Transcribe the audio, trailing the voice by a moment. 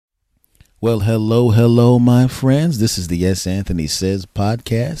Well, hello, my friends. This is the S. Anthony Says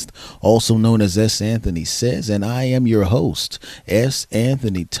podcast, also known as S. Anthony Says, and I am your host, S.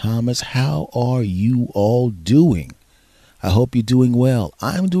 Anthony Thomas. How are you all doing? I hope you're doing well.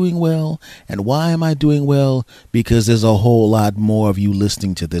 I'm doing well. And why am I doing well? Because there's a whole lot more of you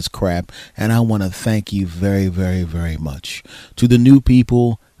listening to this crap, and I want to thank you very, very, very much. To the new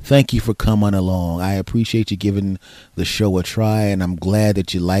people, thank you for coming along. I appreciate you giving the show a try, and I'm glad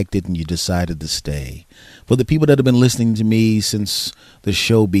that you liked it and you decided to stay. For the people that have been listening to me since the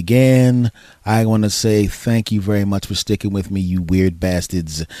show began, I want to say thank you very much for sticking with me, you weird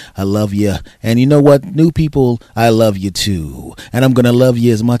bastards. I love you. And you know what? New people, I love you too. And I'm going to love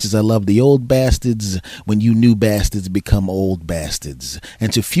you as much as I love the old bastards when you new bastards become old bastards.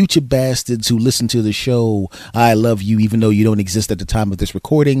 And to future bastards who listen to the show, I love you even though you don't exist at the time of this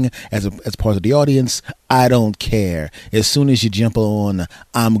recording as part of the audience. I don't care. As soon as you jump on,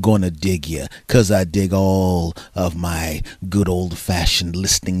 I'm going to dig you because I dig all of my good old-fashioned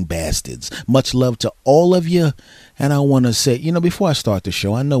listening bastards. Much love to all of you. And I want to say, before I start the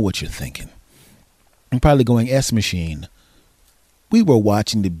show, I know what you're thinking. I'm probably going, S Machine. We were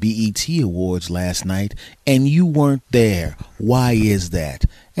watching the BET Awards last night and you weren't there. Why is that?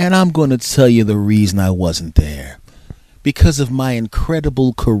 And I'm going to tell you the reason I wasn't there. Because of my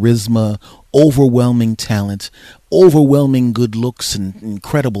incredible charisma, overwhelming talent, overwhelming good looks and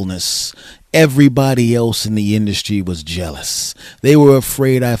incredibleness, everybody else in the industry was jealous. They were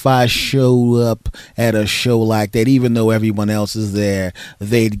afraid if I showed up at a show like that, even though everyone else is there,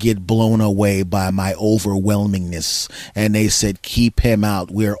 they'd get blown away by my overwhelmingness. And they said, keep him out.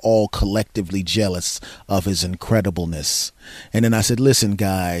 We're all collectively jealous of his incredibleness. And then I said, listen,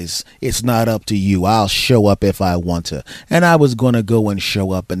 guys, it's not up to you. I'll show up if I want to. And I was going to go and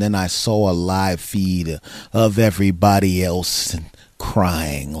show up. And then I saw a live feed of everybody else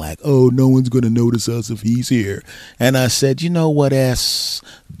crying like, oh, no one's going to notice us if he's here. And I said, you know what, S?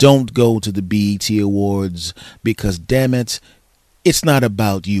 Don't go to the BET Awards because, damn it, it's not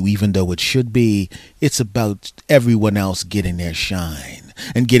about you, even though it should be. It's about everyone else getting their shine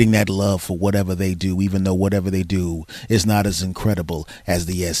and getting that love for whatever they do, even though whatever they do is not as incredible as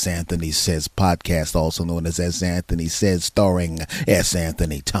the S. Anthony Says podcast, also known as S. Anthony Says, starring S.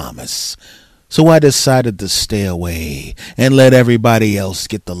 Anthony Thomas. So I decided to stay away and let everybody else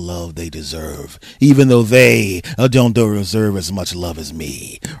get the love they deserve, even though they don't deserve as much love as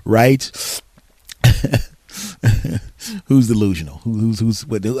me, right? Who's delusional? Who's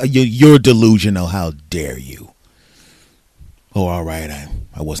you're delusional. How dare you? Oh, all right.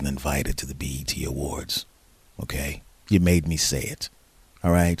 I wasn't invited to the BET Awards. Okay, you made me say it.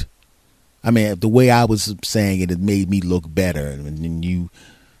 All right. I mean, the way I was saying it made me look better, and you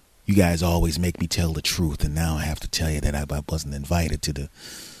guys always make me tell the truth, and now I have to tell you that I wasn't invited to the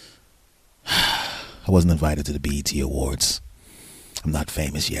BET Awards. I'm not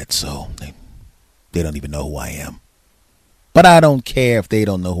famous yet, so they don't even know who I am. But I don't care if they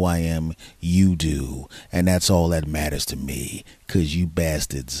don't know who I am. You do. And that's all that matters to me. Because you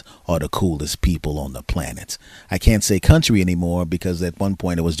bastards are the coolest people on the planet. I can't say country anymore because at one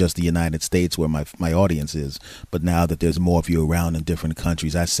point it was just the United States where my audience is. But now that there's more of you around in different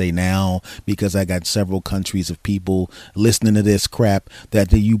countries, I say now because I got several countries of people listening to this crap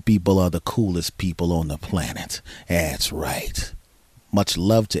that you people are the coolest people on the planet. That's right. Much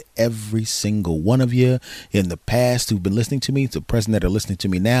love to every single one of you in the past who've been listening to me, to the present that are listening to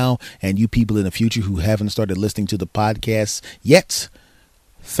me now, and you people in the future who haven't started listening to the podcast yet.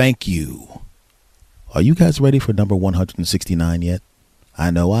 Thank you. Are you guys ready for number 169 yet? I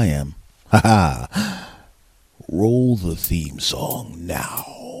know I am. Ha ha. Roll the theme song now.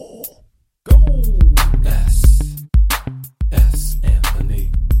 Go, S.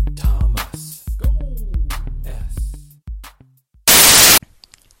 Anthony Thomas. Go, S.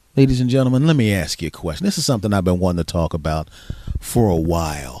 Ladies and gentlemen, let me ask you a question. This is something I've been wanting to talk about for a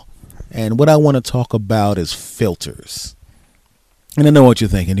while. And what I want to talk about is filters. And I know what you're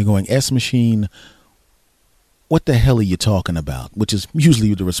thinking. You're going, S Machine, what the hell are you talking about? Which is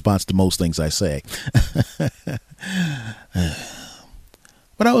usually the response to most things I say.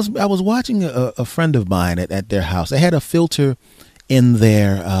 But I was watching a friend of mine at their house. They had a filter in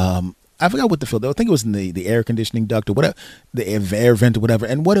their I forgot what the filter. I think it was in the air conditioning duct or whatever, the air vent or whatever.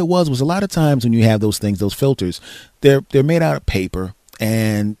 And what it was a lot of times when you have those things, those filters, they're made out of paper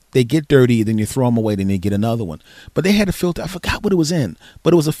and they get dirty. Then you throw them away. Then you get another one. But they had a filter. I forgot what it was in,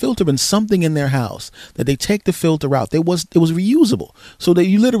 but it was a filter in something in their house that they take the filter out. It was reusable. So that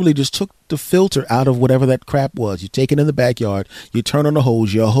you literally just took the filter out of whatever that crap was. You take it in the backyard. You turn on the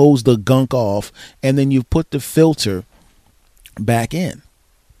hose. You hose the gunk off, and then you put the filter back in.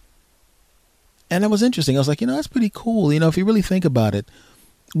 And that was interesting. I was like, that's pretty cool. If you really think about it,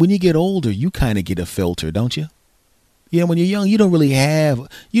 when you get older, you kind of get a filter, don't you? When you're young, you don't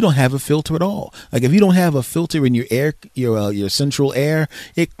have a filter at all. Like if you don't have a filter in your air, your central air,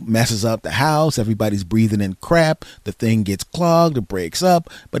 it messes up the house. Everybody's breathing in crap. The thing gets clogged, it breaks up.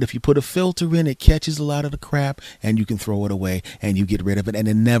 But if you put a filter in, it catches a lot of the crap and you can throw it away and you get rid of it and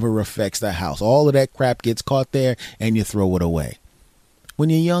it never affects the house. All of that crap gets caught there and you throw it away. When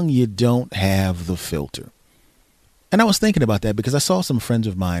you're young, you don't have the filter. And I was thinking about that because I saw some friends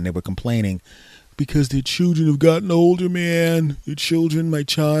of mine, they were complaining because their children have gotten older, man. Their children, my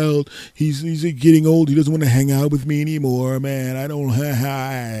child, he's getting old. He doesn't want to hang out with me anymore, man. I don't.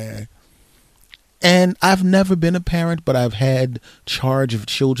 And I've never been a parent, but I've had charge of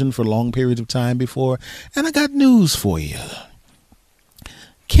children for long periods of time before. And I got news for you.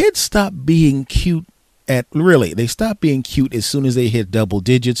 Kids stop being cute. They stop being cute as soon as they hit double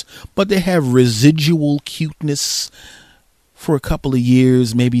digits, but they have residual cuteness for a couple of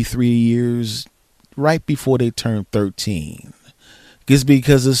years, maybe 3 years, right before they turn 13. It's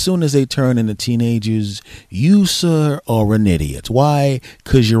because as soon as they turn into teenagers, you, sir, are an idiot. Why?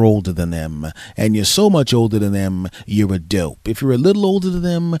 Because you're older than them. And you're so much older than them, you're a dope. If you're a little older than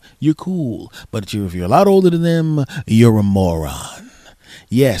them, you're cool. But if you're a lot older than them, you're a moron.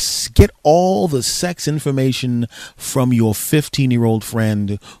 Yes, get all the sex information from your 15-year-old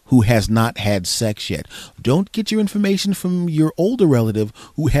friend who has not had sex yet. Don't get your information from your older relative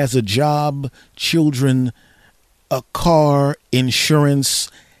who has a job, children, a car, insurance,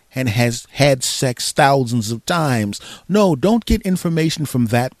 and has had sex thousands of times. No, don't get information from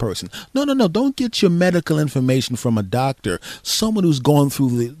that person. No. Don't get your medical information from a doctor, someone who's gone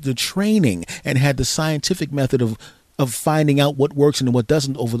through the training and had the scientific method of finding out what works and what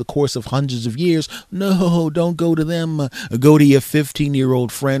doesn't over the course of hundreds of years. No, don't go to them. Go to your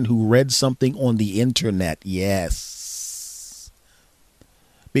 15-year-old friend who read something on the internet. Yes.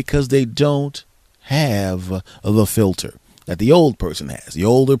 Because they don't have the filter that the old person has. The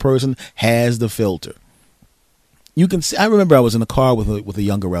older person has the filter. You can see, I remember I was in a car with a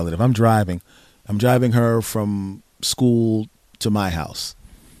younger relative. I'm driving her from school to my house.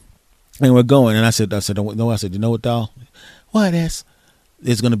 And we're going, and I said, you know what, doll? What is?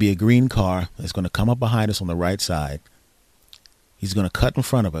 There's going to be a green car that's going to come up behind us on the right side. He's going to cut in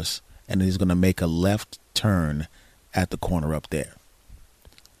front of us, and he's going to make a left turn at the corner up there.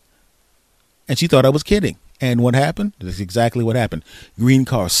 And she thought I was kidding. And what happened? That's exactly what happened. Green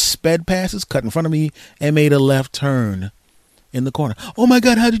car sped past us, cut in front of me, and made a left turn in the corner. Oh my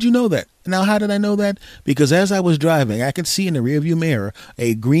God, how did you know that? Now, how did I know that? Because as I was driving, I could see in the rearview mirror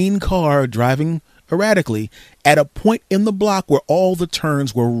a green car driving erratically at a point in the block where all the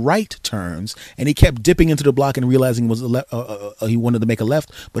turns were right turns, and he kept dipping into the block and realizing he wanted to make a left,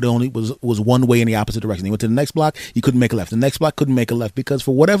 but it only was one way in the opposite direction. He went to the next block, he couldn't make a left. The next block couldn't make a left because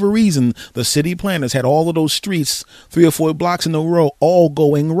for whatever reason, the city planners had all of those streets 3 or 4 blocks in a row all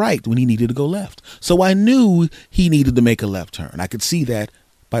going right when he needed to go left. So I knew he needed to make a left turn. I could see that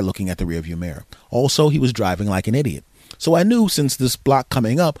by looking at the rearview mirror. Also, he was driving like an idiot. So I knew since this block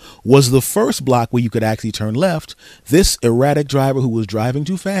coming up was the first block where you could actually turn left, this erratic driver who was driving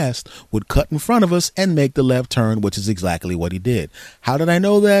too fast would cut in front of us and make the left turn, which is exactly what he did. How did I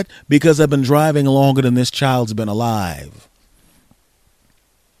know that? Because I've been driving longer than this child's been alive.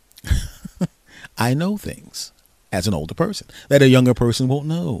 I know things as an older person that a younger person won't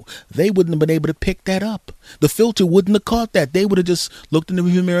know. They wouldn't have been able to pick that up. The filter wouldn't have caught that. They would have just looked in the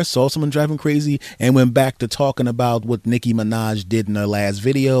rearview mirror, saw someone driving crazy, and went back to talking about what Nicki Minaj did in her last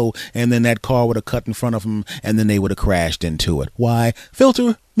video, and then that car would have cut in front of them, and then they would have crashed into it. Why?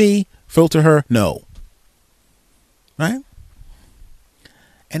 Filter me, filter her, no. Right?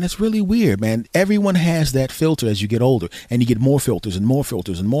 And it's really weird, man. Everyone has that filter as you get older, and you get more filters and more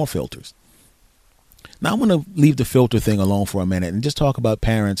filters and more filters. Now, I want to leave the filter thing alone for a minute and just talk about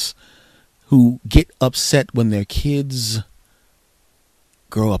parents who get upset when their kids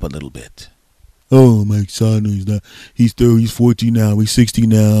grow up a little bit. Oh, my son, he's 14 now, he's 60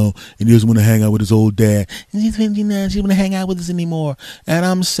 now, and he doesn't want to hang out with his old dad. He's 50 now, he doesn't want to hang out with us anymore. And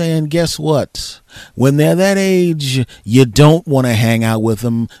I'm saying, guess what? When they're that age, you don't want to hang out with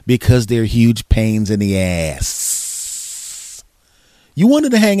them because they're huge pains in the ass. You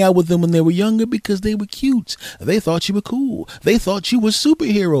wanted to hang out with them when they were younger because they were cute. They thought you were cool. They thought you were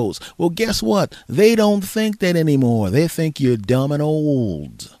superheroes. Well, guess what? They don't think that anymore. They think you're dumb and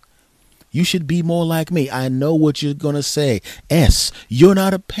old. You should be more like me. I know what you're going to say. S, you're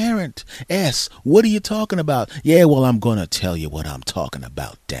not a parent. S, what are you talking about? Yeah, well, I'm going to tell you what I'm talking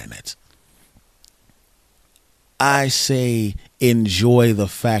about, damn it. I say enjoy the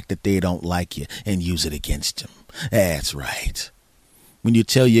fact that they don't like you and use it against them. That's right. When you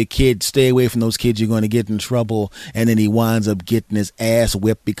tell your kid, stay away from those kids, you're going to get in trouble, and then he winds up getting his ass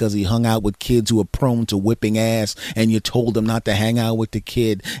whipped because he hung out with kids who are prone to whipping ass, and you told him not to hang out with the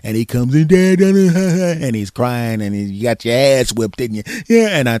kid, and he comes in, Dad, and he's crying, and you got your ass whipped, didn't you?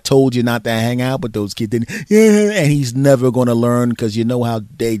 Yeah, and I told you not to hang out with those kids, didn't you? Yeah, and he's never going to learn because you know how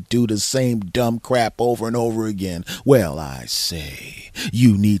they do the same dumb crap over and over again. Well, I say,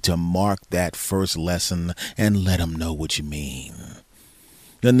 you need to mark that first lesson and let him know what you mean.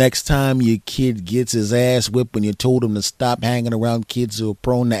 The next time your kid gets his ass whipped when you told him to stop hanging around kids who are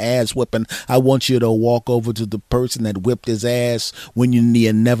prone to ass whipping, I want you to walk over to the person that whipped his ass when the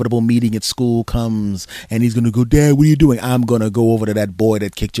inevitable meeting at school comes, and he's going to go, Dad, what are you doing? I'm going to go over to that boy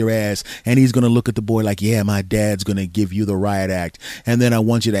that kicked your ass, and he's going to look at the boy like, yeah, my dad's going to give you the riot act. And then I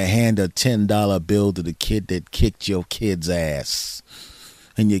want you to hand a $10 bill to the kid that kicked your kid's ass.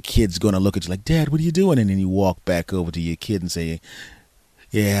 And your kid's going to look at you like, Dad, what are you doing? And then you walk back over to your kid and say,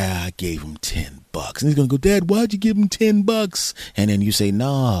 yeah, I gave him $10. And he's going to go, Dad, why'd you give him $10? And then you say,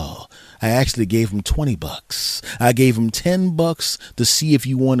 no, I actually gave him $20. I gave him $10 to see if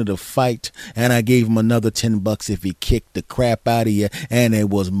you wanted to fight. And I gave him another $10 if he kicked the crap out of you. And it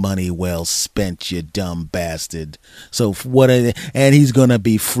was money well spent, you dumb bastard. So and he's going to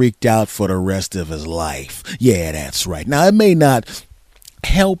be freaked out for the rest of his life. Yeah, that's right. Now, it may not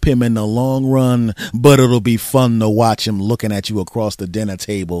help him in the long run, but it'll be fun to watch him looking at you across the dinner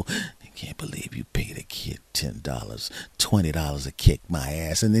table. I can't believe you paid a kid $10, $20 to kick my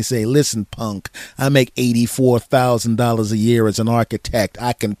ass. And they say, listen, punk, I make $84,000 a year as an architect.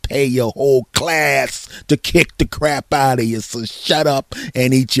 I can pay your whole class to kick the crap out of you. So shut up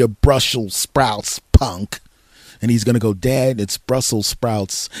and eat your Brussels sprouts, punk. And he's going to go, Dad, it's Brussels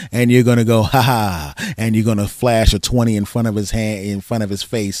sprouts. And you're going to go, ha ha. And you're going to flash a 20 in front of his hand, in front of his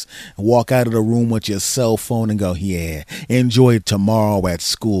face, and walk out of the room with your cell phone and go, yeah, enjoy tomorrow at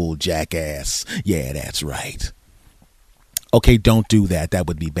school, jackass. Yeah, that's right. Okay, don't do that. That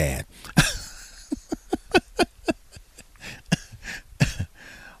would be bad.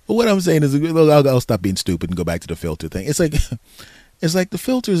 But what I'm saying is, I'll stop being stupid and go back to the filter thing. It's like the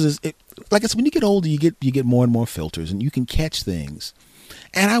filters like it's when you get older, you get more and more filters, and you can catch things.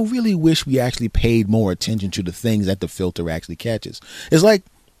 And I really wish we actually paid more attention to the things that the filter actually catches. It's like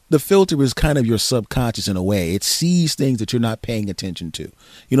the filter is kind of your subconscious in a way. It sees things that you're not paying attention to.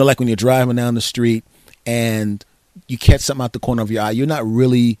 You know, like when you're driving down the street and you catch something out the corner of your eye, you're not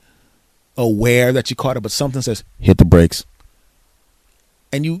really aware that you caught it, but something says, hit the brakes.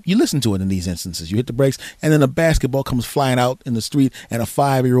 And you listen to it in these instances. You hit the brakes, and then a basketball comes flying out in the street, and a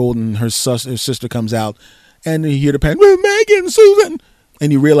 5-year-old and her sister comes out, and you hear the parent, Megan, Susan.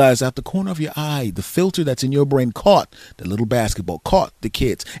 And you realize out the corner of your eye, the filter that's in your brain caught the little basketball, caught the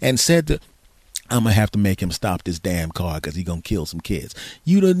kids, and said that, I'm going to have to make him stop this damn car because he's going to kill some kids.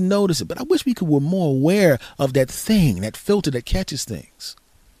 You didn't notice it, but I wish we were more aware of that thing, that filter that catches things.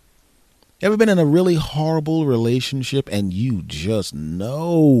 Ever been in a really horrible relationship and you just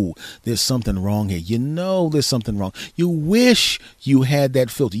know there's something wrong here? You know there's something wrong. You wish you had that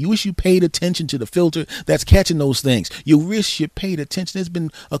filter. You wish you paid attention to the filter that's catching those things. You wish you paid attention. There's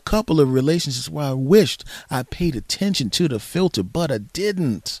been a couple of relationships where I wished I paid attention to the filter, but I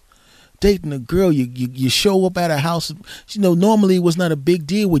didn't. Dating a girl, you show up at a house. You know, normally it was not a big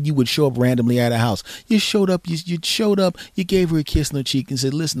deal when you would show up randomly at a house. You showed up, you gave her a kiss on the cheek and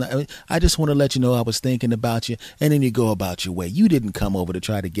said, listen, I just want to let you know I was thinking about you. And then you go about your way. You didn't come over to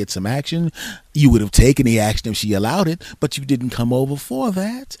try to get some action. You would have taken the action if she allowed it, but you didn't come over for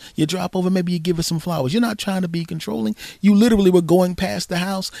that. You drop over, maybe you give her some flowers. You're not trying to be controlling. You literally were going past the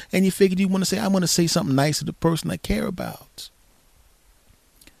house and you figured you want to say, I want to say something nice to the person I care about.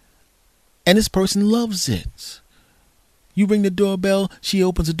 And this person loves it. You ring the doorbell, she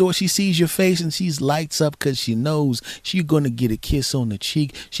opens the door, she sees your face, and she lights up because she knows she's going to get a kiss on the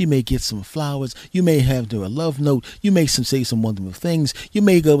cheek. She may get some flowers. You may have her a love note. You may say some wonderful things. You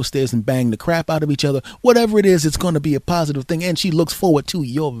may go upstairs and bang the crap out of each other. Whatever it is, it's going to be a positive thing, and she looks forward to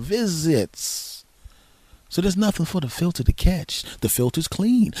your visits. So there's nothing for the filter to catch. The filter's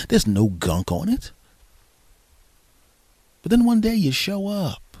clean. There's no gunk on it. But then one day you show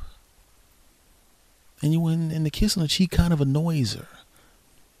up. And the kiss on the cheek kind of annoys her.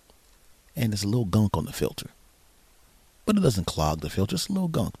 And there's a little gunk on the filter. But it doesn't clog the filter. It's a little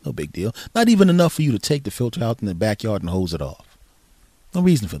gunk. No big deal. Not even enough for you to take the filter out in the backyard and hose it off. No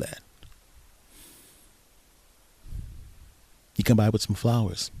reason for that. You come by with some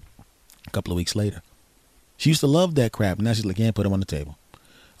flowers a couple of weeks later. She used to love that crap. Now she's like, can't put them on the table.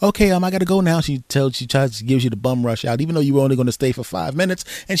 Okay, I got to go now. She gives you the bum rush out, even though you were only going to stay for 5 minutes.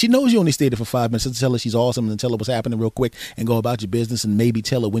 And she knows you only stayed there for 5 minutes. So tell her she's awesome and tell her what's happening real quick and go about your business and maybe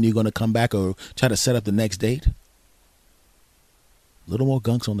tell her when you're going to come back or try to set up the next date. A little more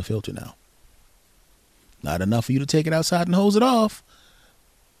gunks on the filter now. Not enough for you to take it outside and hose it off.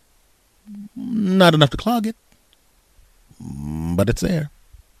 Not enough to clog it. But it's there.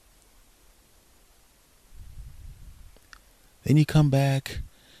 Then you come back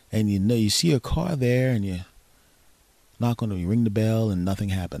and you see a car there and you knock on it, you ring the bell and nothing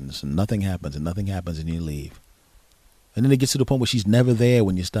happens and nothing happens and nothing happens and you leave. And then it gets to the point where she's never there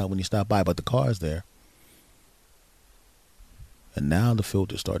when you stop by, but the car's there. And now the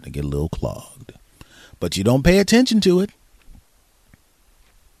filter's starting to get a little clogged. But you don't pay attention to it.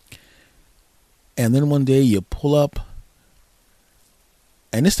 And then one day you pull up.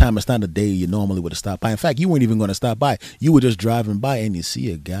 And this time it's not a day you normally would have stopped by. In fact, you weren't even going to stop by. You were just driving by and you see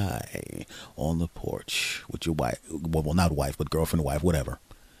a guy on the porch with your wife. Well, not wife, but girlfriend, wife, whatever.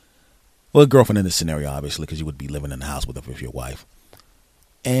 Well, girlfriend in this scenario, obviously, because you would be living in the house with your wife.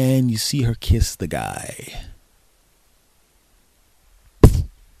 And you see her kiss the guy.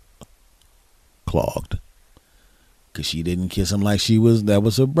 Clogged. Because she didn't kiss him like that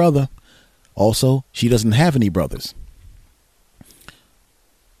was her brother. Also, she doesn't have any brothers.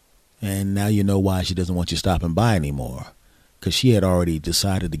 And now you know why she doesn't want you stopping by anymore. Because she had already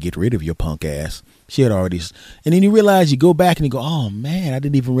decided to get rid of your punk ass. And then you realize, you go back and you go, oh man, I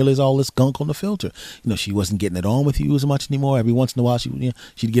didn't even realize all this gunk on the filter. She wasn't getting it on with you as much anymore. Every once in a while,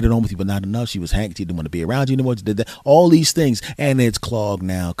 she'd get it on with you, but not enough. She was hanging. She didn't want to be around you anymore. She did that. All these things. And it's clogged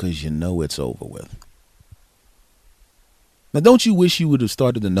now because you know it's over with. Now, don't you wish you would have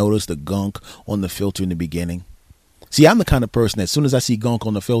started to notice the gunk on the filter in the beginning? See, I'm the kind of person that as soon as I see gunk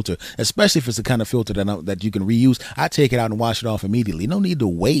on the filter, especially if it's the kind of filter that you can reuse, I take it out and wash it off immediately. No need to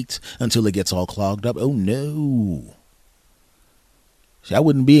wait until it gets all clogged up. Oh, no. See, I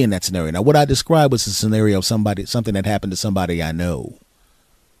wouldn't be in that scenario. Now, what I described was a scenario of something that happened to somebody I know.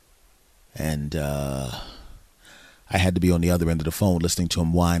 And I had to be on the other end of the phone listening to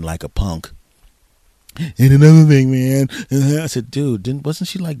him whine like a punk. And another thing, man. I said, dude, wasn't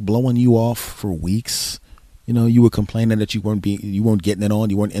she like blowing you off for weeks? You were complaining that you weren't getting it on.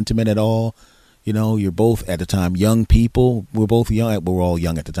 You weren't intimate at all. You're both at the time young people. We're both young. We're all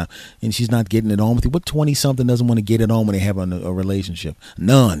young at the time. And she's not getting it on with you. What 20-something doesn't want to get it on when they have a relationship?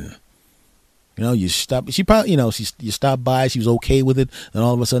 None. You stop. She probably, you stop by. She was okay with it. And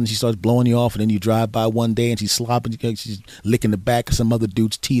all of a sudden she starts blowing you off. And then you drive by one day and she's slopping. She's licking the back of some other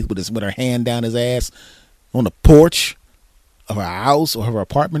dude's teeth with her hand down his ass on the porch of her house or her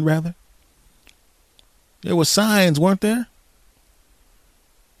apartment, rather. There were signs, weren't there?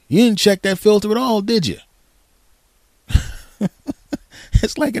 You didn't check that filter at all, did you?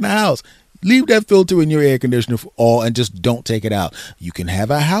 It's like in a house. Leave that filter in your air conditioner and just don't take it out. You can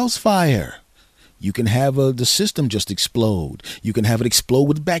have a house fire. You can have the system just explode. You can have it explode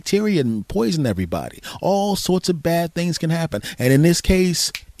with bacteria and poison everybody. All sorts of bad things can happen. And in this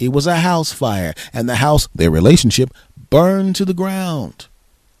case, it was a house fire. And their relationship, burned to the ground.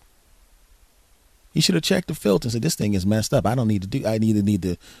 You should have checked the filter and said, this thing is messed up. I need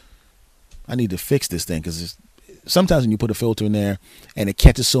to fix this thing, because sometimes when you put a filter in there and it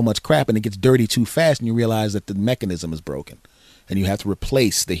catches so much crap and it gets dirty too fast and you realize that the mechanism is broken and you have to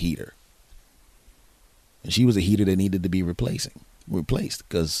replace the heater. And she was a heater that needed to be replaced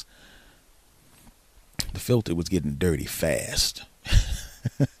because the filter was getting dirty fast.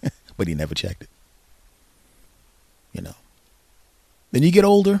 But he never checked it. Then you get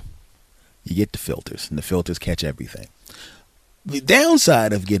older. You get the filters, and the filters catch everything. The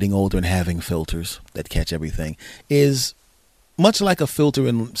downside of getting older and having filters that catch everything is much like a filter.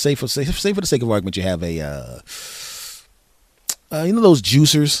 And say for the sake of argument, you have those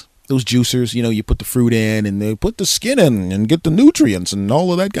juicers. Those juicers, you put the fruit in and they put the skin in and get the nutrients and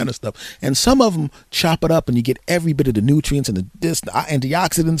all of that kind of stuff. And some of them chop it up and you get every bit of the nutrients and the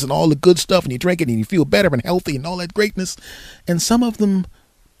antioxidants and all the good stuff, and you drink it and you feel better and healthy and all that greatness. And some of them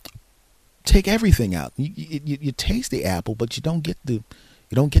take everything out. You taste the apple, but you don't get the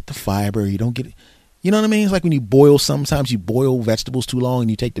fiber. You don't get it. You know what I mean? It's like when you boil. Sometimes you boil vegetables too long, and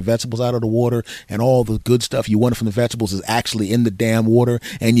you take the vegetables out of the water, and all the good stuff you wanted from the vegetables is actually in the damn water.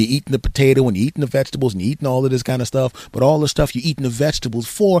 And you're eating the potato, and you're eating the vegetables, and you're eating all of this kind of stuff. But all the stuff you're eating the vegetables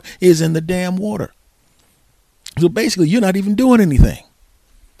for is in the damn water. So basically, you're not even doing anything.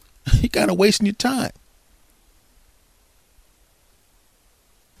 You're kind of wasting your time.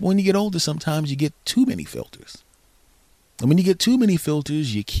 When you get older, sometimes you get too many filters. And when you get too many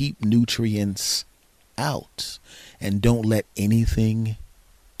filters, you keep nutrients out and don't let anything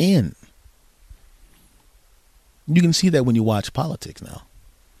in. You can see that when you watch politics now.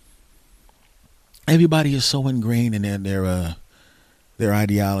 Everybody is so ingrained in their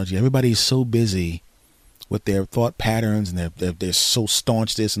ideology. Everybody is so busy with their thought patterns, and they're so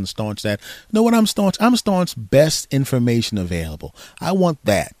staunch this and staunch that. Know what I'm staunch? I'm staunch best information available. I want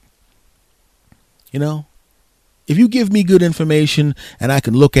that. You know? If you give me good information and I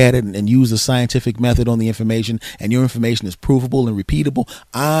can look at it and use the scientific method on the information, and your information is provable and repeatable,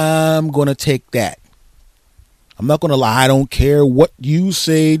 I'm going to take that. I'm not going to lie. I don't care what you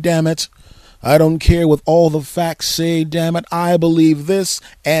say, damn it. I don't care what all the facts say, damn it. I believe this,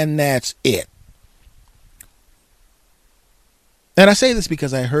 and that's it. And I say this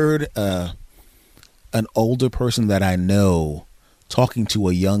because I heard an older person that I know talking to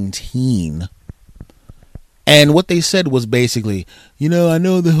a young teen. And what they said was basically, I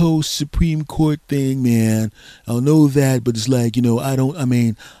know the whole Supreme Court thing, man. I know that, but it's like, I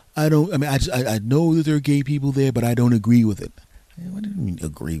know that there are gay people there, but I don't agree with it. What do you mean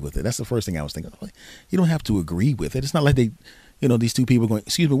agree with it? That's the first thing I was thinking. You don't have to agree with it. It's not like these two people are going,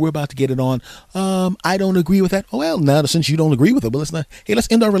 excuse me, we're about to get it on. I don't agree with that. Oh, well, now since you don't agree with it,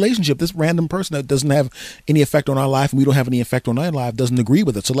 let's end our relationship. This random person that doesn't have any effect on our life and we don't have any effect on their life doesn't agree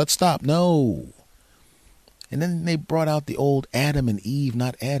with it. So let's stop. No. And then they brought out the old Adam and Eve,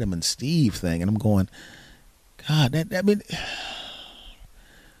 not Adam and Steve thing. And I'm going, God,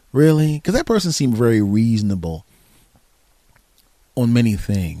 really? Because that person seemed very reasonable on many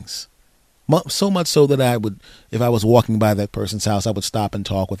things. So much so that I would, if I was walking by that person's house, I would stop and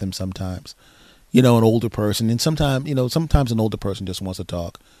talk with him sometimes. An older person. And sometimes an older person just wants to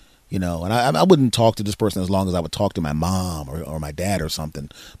talk. And I wouldn't talk to this person as long as I would talk to my mom or my dad or something.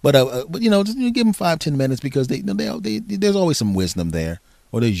 But just give them 5-10 minutes, because there's always some wisdom there,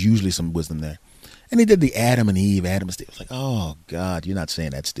 or there's usually some wisdom there. And they did the Adam and Eve, Adam and Steve. I was like, oh God, you're not saying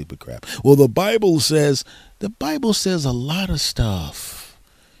that stupid crap. Well, the Bible says a lot of stuff.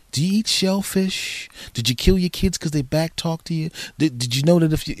 Do you eat shellfish? Did you kill your kids because they back talk to you? Did you know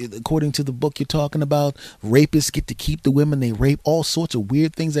that according to the book you're talking about, rapists get to keep the women they rape? All sorts of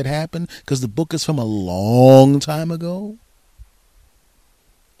weird things that happen because the book is from a long time ago.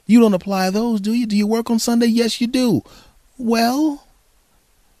 You don't apply those, do you? Do you work on Sunday? Yes, you do. Well,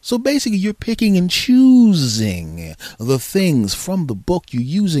 so basically you're picking and choosing the things from the book you're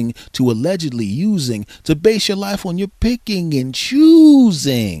using to allegedly using to base your life on. You're picking and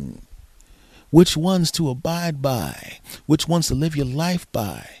choosing which ones to abide by, which ones to live your life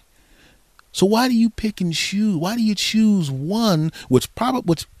by. So why do you pick and choose? Why do you choose one which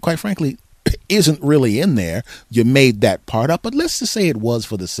quite frankly isn't really in there? You made that part up, but let's just say it was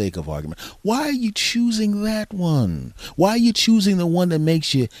for the sake of argument. Why are you choosing that one? Why are you choosing the one that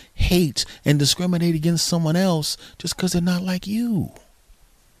makes you hate and discriminate against someone else just because they're not like you?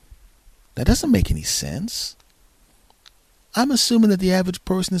 That doesn't make any sense. I'm assuming that the average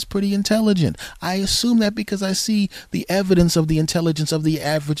person is pretty intelligent. I assume that because I see the evidence of the intelligence of the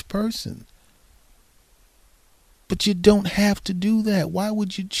average person. But you don't have to do that. Why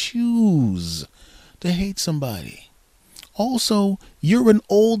would you choose to hate somebody? Also, you're an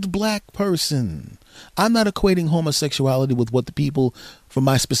old black person. I'm not equating homosexuality with what the people from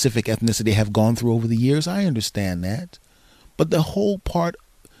my specific ethnicity have gone through over the years. I understand that. But the whole part,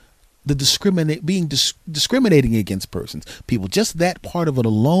 discriminating against persons, people, just that part of it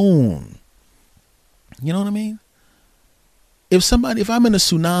alone. You know what I mean? If I'm in a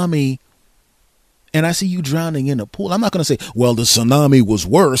tsunami and I see you drowning in a pool, I'm not going to say, well, the tsunami was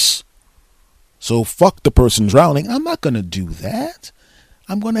worse, so fuck the person drowning. I'm not going to do that.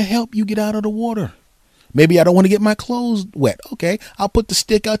 I'm going to help you get out of the water. Maybe I don't want to get my clothes wet. Okay, I'll put the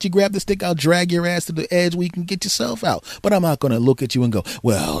stick out. You grab the stick. I'll drag your ass to the edge where you can get yourself out. But I'm not going to look at you and go,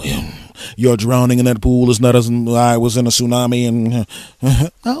 well, you're drowning in that pool is not as I was in a tsunami. And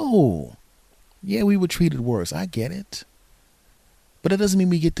no. Yeah, we were treated worse. I get it. But it doesn't mean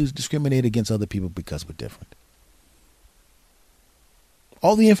we get to discriminate against other people because we're different.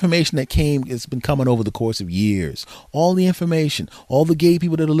 All the information that it's been coming over the course of years. All the information, all the gay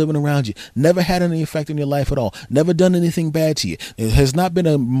people that are living around you, never had any effect on your life at all. Never done anything bad to you. There has not been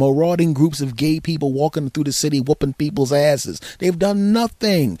a marauding groups of gay people walking through the city whooping people's asses. They've done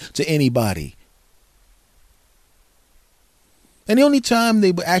nothing to anybody. And the only time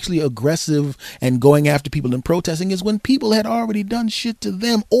they were actually aggressive and going after people and protesting is when people had already done shit to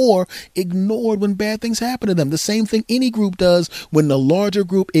them or ignored when bad things happen to them. The same thing any group does when the larger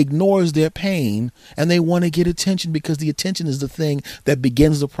group ignores their pain and they want to get attention, because the attention is the thing that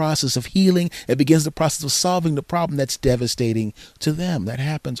begins the process of healing. It begins the process of solving the problem that's devastating to them. That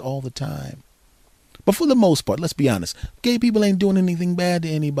happens all the time. But for the most part, let's be honest, gay people ain't doing anything bad to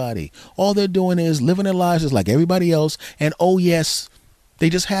anybody. All they're doing is living their lives just like everybody else. And oh yes, they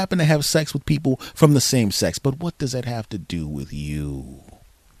just happen to have sex with people from the same sex. But what does that have to do with you?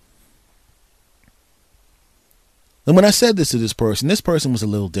 And when I said this to this person was a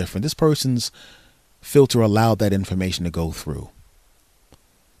little different. This person's filter allowed that information to go through.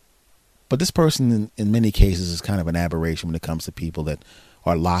 But this person, in many cases, is kind of an aberration when it comes to people that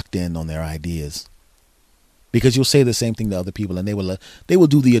are locked in on their ideas. Because you'll say the same thing to other people, and they will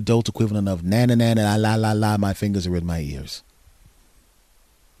do the adult equivalent of na na na na la la la. My fingers are in my ears.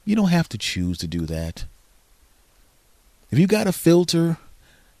 You don't have to choose to do that. If you got a filter,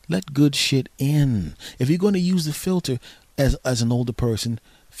 let good shit in. If you're going to use the filter as an older person,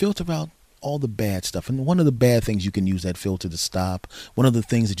 filter out all the bad stuff. And one of the bad things you can use that filter to stop, one of the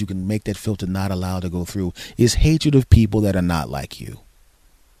things that you can make that filter not allow to go through, is hatred of people that are not like you.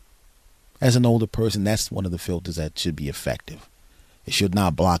 As an older person, that's one of the filters that should be effective. It should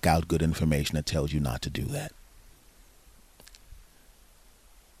not block out good information that tells you not to do that.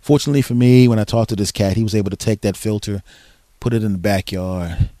 Fortunately for me, when I talked to this cat, he was able to take that filter, put it in the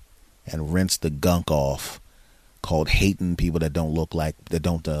backyard, and rinse the gunk off, called hating people that don't look like, that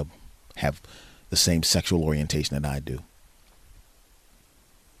don't have the same sexual orientation that I do.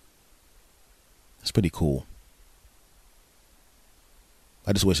 It's pretty cool.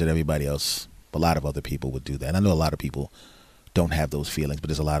 I just wish that everybody else, a lot of other people would do that. And I know a lot of people don't have those feelings, but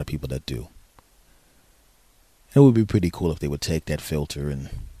there's a lot of people that do. It would be pretty cool if they would take that filter and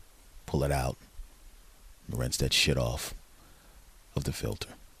pull it out and rinse that shit off of the filter.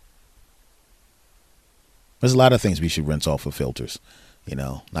 There's a lot of things we should rinse off of filters, you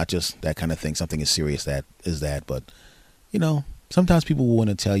know, not just that kind of thing. Something as serious that is that, but, you know, sometimes people will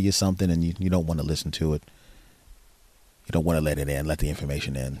want to tell you something and you don't want to listen to it. You don't want to let it in, let the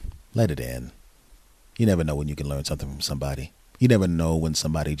information in, let it in. You never know when you can learn something from somebody. You never know when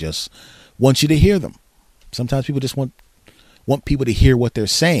somebody just wants you to hear them. Sometimes people just want people to hear what they're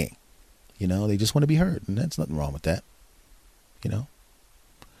saying. You know, they just want to be heard, and there's nothing wrong with that. You know,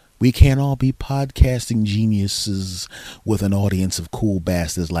 we can't all be podcasting geniuses with an audience of cool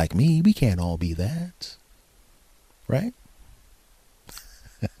bastards like me. We can't all be that. Right?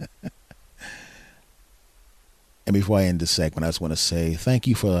 And before I end this segment, I just want to say thank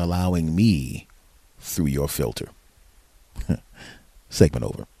you for allowing me through your filter. Segment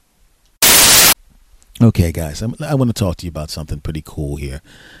over. Okay, guys, I want to talk to you about something pretty cool here.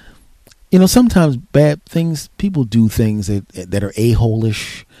 You know, sometimes bad things, people do things that are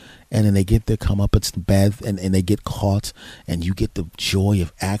a-hole-ish, and then they get their comeuppance bad, and they get caught, and you get the joy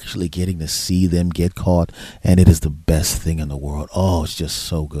of actually getting to see them get caught, and it is the best thing in the world. Oh, it's just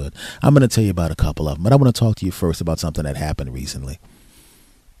so good. I'm going to tell you about a couple of them, but I want to talk to you first about something that happened recently.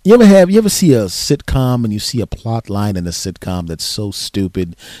 You ever see a sitcom and you see a plot line in a sitcom that's so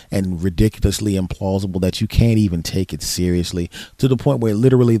stupid and ridiculously implausible that you can't even take it seriously, to the point where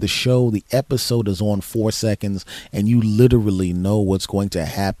literally the episode is on 4 seconds and you literally know what's going to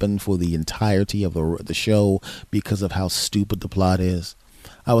happen for the entirety of the show because of how stupid the plot is?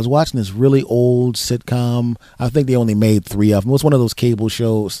 I was watching this really old sitcom. I think they only made 3 of them. It was one of those cable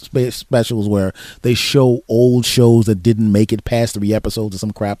shows specials where they show old shows that didn't make it past 3 episodes or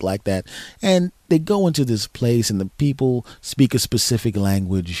some crap like that. And they go into this place and the people speak a specific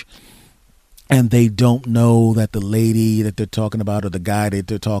language, and they don't know that the lady that they're talking about or the guy that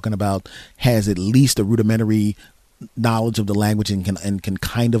they're talking about has at least a rudimentary knowledge of the language and can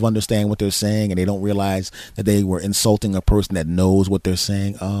kind of understand what they're saying, and they don't realize that they were insulting a person that knows what they're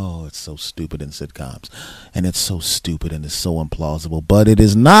saying. Oh, it's so stupid in sitcoms, and it's so stupid and it's so implausible, but it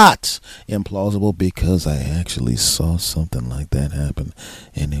is not implausible because I actually saw something like that happen,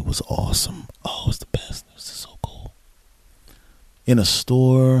 and it was awesome. Oh, it's the best. It was so cool. In a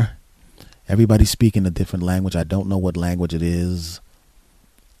store, everybody's speaking a different language. I don't know what language it is.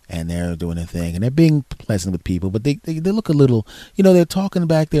 And they're doing their thing, and they're being pleasant with people, but they look a little, you know, they're talking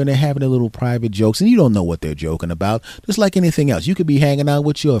back there and they're having their little private jokes, and you don't know what they're joking about. Just like anything else, you could be hanging out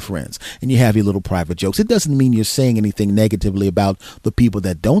with your friends and you have your little private jokes. It doesn't mean you're saying anything negatively about the people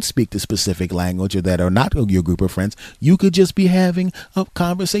that don't speak the specific language or that are not your group of friends. You could just be having a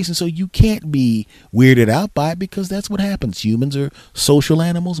conversation, so you can't be weirded out by it, because that's what happens. Humans are social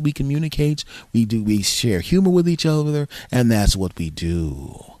animals. We communicate, we share humor with each other, and that's what we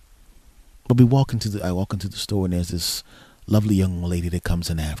do. But I walk into the store, and there's this lovely young lady that comes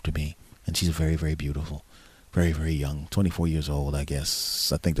in after me, and she's very, very beautiful, very, very young, 24 years old, I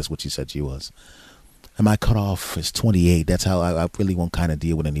guess. I think that's what she said she was. And my cutoff is 28. That's how I really won't kind of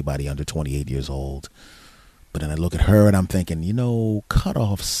deal with anybody under 28 years old. But then I look at her and I'm thinking, you know,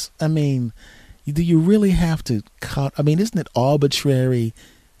 cutoffs, I mean, Do you really have to cut? I mean, isn't it arbitrary?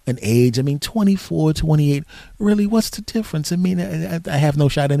 An age, I mean, 24, 28, really, what's the difference? I mean, I have no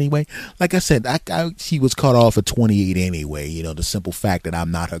shot anyway. Like I said, she was cut off at 28 anyway, you know, the simple fact that I'm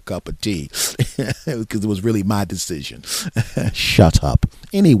not her cup of tea, because it was really my decision. Shut up.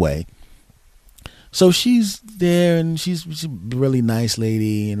 Anyway, so she's there, and she's a really nice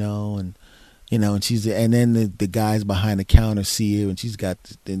lady, and then the guys behind the counter see her, and she's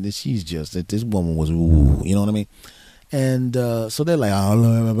just, this woman was, ooh, you know what I mean? And so they're like,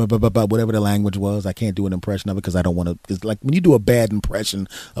 oh, whatever the language was. I can't do an impression of it because I don't want to. It's like when you do a bad impression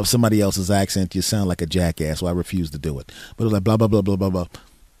of somebody else's accent, you sound like a jackass. So I refuse to do it. But it was like blah, blah, blah, blah, blah, blah.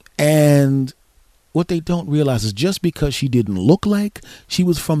 And what they don't realize is just because she didn't look like she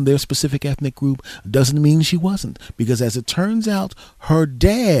was from their specific ethnic group doesn't mean she wasn't. Because as it turns out, her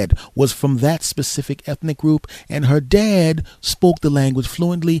dad was from that specific ethnic group, and her dad spoke the language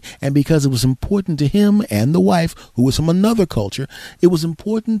fluently. And because it was important to him and the wife, who was from another culture, it was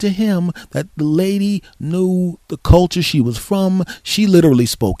important to him that the lady knew the culture she was from. She literally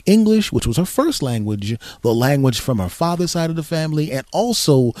spoke English, which was her first language, the language from her father's side of the family, and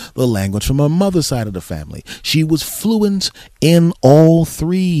also the language from her mother's side of the family. She was fluent in all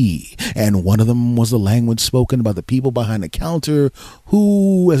three, and one of them was the language spoken by the people behind the counter,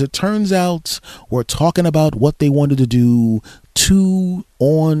 who, as it turns out, were talking about what they wanted to do to,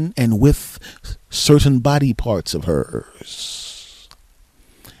 on, and with certain body parts of hers.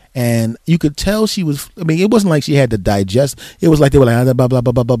 And you could tell she was, I mean, it wasn't like she had to digest. It was like they were like, blah, blah,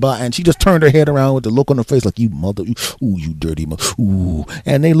 blah, blah, blah, blah. And she just turned her head around with the look on her face like, you mother, ooh, you dirty mother, ooh.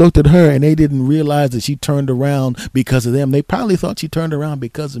 And they looked at her and they didn't realize that she turned around because of them. They probably thought she turned around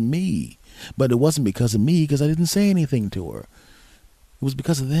because of me. But it wasn't because of me, because I didn't say anything to her. It was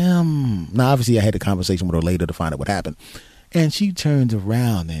because of them. Now, obviously, I had a conversation with her later to find out what happened. And she turned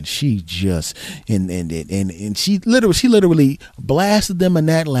around and she just and she literally blasted them in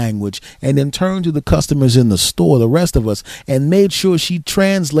that language, and then turned to the customers in the store, the rest of us, and made sure she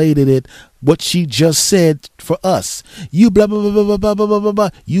translated it, what she just said, for us. You blah blah blah blah blah blah blah blah blah.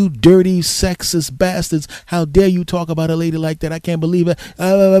 You dirty sexist bastards! How dare you talk about a lady like that? I can't believe it.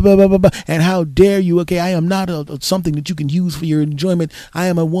 Blah, blah, blah, blah, blah. And how dare you? Okay, I am not something that you can use for your enjoyment. I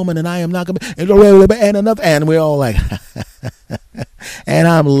am a woman, and I am not gonna. And another, and we're all like. And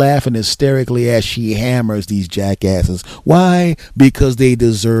I'm laughing hysterically as she hammers these jackasses. Why? Because they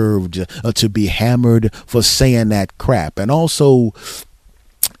deserved to be hammered for saying that crap. And also,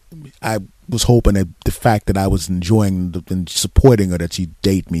 I was hoping that the fact that I was enjoying and supporting her, that she'd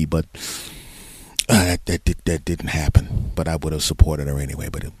date me, but that didn't happen. But I would have supported her anyway.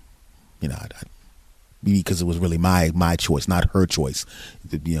 But because it was really my choice, not her choice.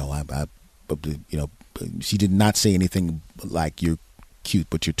 She did not say anything like, you're cute,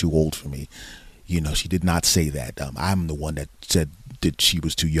 but you're too old for me. She did not say that. I'm the one that said that she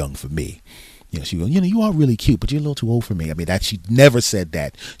was too young for me. She goes, you are really cute, but you're a little too old for me. I mean, she never said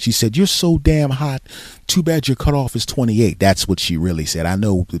that. She said, you're so damn hot. Too bad your cutoff is 28. That's what she really said. I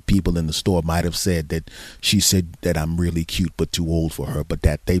know the people in the store might have said that she said that I'm really cute, but too old for her, but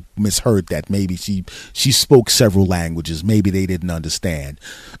that they misheard that. Maybe she spoke several languages. Maybe they didn't understand.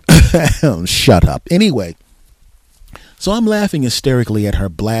 Shut up. Anyway. So I'm laughing hysterically at her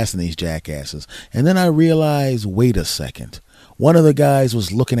blasting these jackasses. And then I realize, wait a second. One of the guys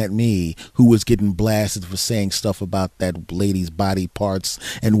was looking at me, who was getting blasted for saying stuff about that lady's body parts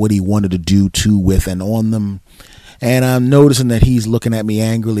and what he wanted to do to, with, and on them. And I'm noticing that he's looking at me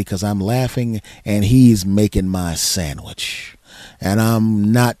angrily because I'm laughing, and he's making my sandwich. And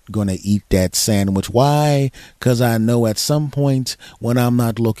I'm not going to eat that sandwich. Why? Because I know at some point when I'm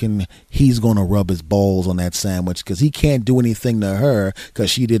not looking, he's going to rub his balls on that sandwich, because he can't do anything to her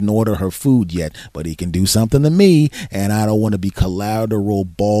because she didn't order her food yet. But he can do something to me, and I don't want to be collateral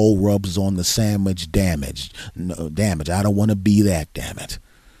ball rubs on the sandwich damage. No damage. I don't want to be that, damn it.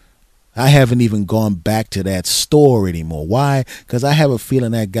 I haven't even gone back to that store anymore. Why? Because I have a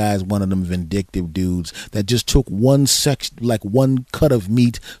feeling that guy's one of them vindictive dudes that just took one cut of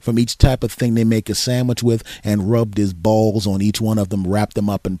meat from each type of thing they make a sandwich with and rubbed his balls on each one of them, wrapped them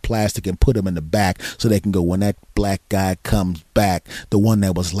up in plastic and put them in the back so they can go, when that black guy comes back, the one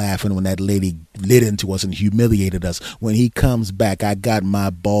that was laughing when that lady lit into us and humiliated us, when he comes back, I got my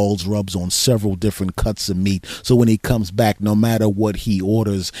balls rubs on several different cuts of meat. So when he comes back, no matter what he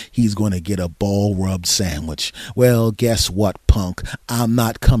orders, he's going to get a ball rub sandwich. Well, guess what, punk? I'm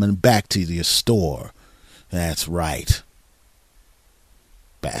not coming back to your store. That's right.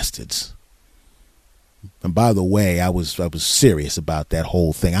 Bastards. And by the way, I was serious about that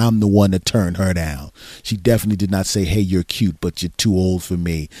whole thing. I'm the one that turned her down. She definitely did not say, "Hey, you're cute, but you're too old for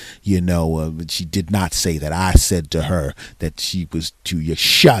me." She did not say that. I said to her that she was too young.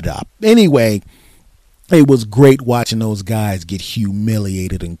 Shut up. Anyway, it was great watching those guys get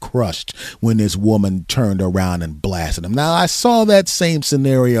humiliated and crushed when this woman turned around and blasted them. Now, I saw that same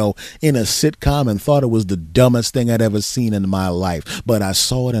scenario in a sitcom and thought it was the dumbest thing I'd ever seen in my life. But I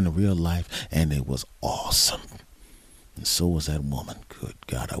saw it in real life, and it was awesome. And so was that woman. Good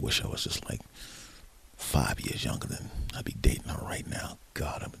God, I wish I was just like 5 years younger than I'd be dating her right now.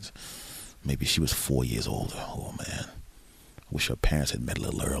 God, maybe she was 4 years older. Oh, man. I wish her parents had met a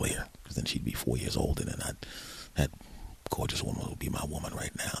little earlier, because then she'd be 4 years older, and that gorgeous woman would be my woman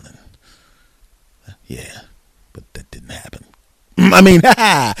right now. And yeah, but that didn't happen. I mean,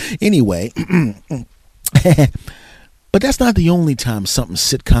 anyway. But that's not the only time something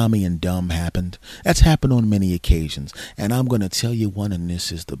sitcom-y and dumb happened. That's happened on many occasions. And I'm going to tell you one, and this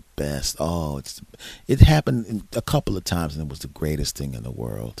is the best. It happened a couple of times, and it was the greatest thing in the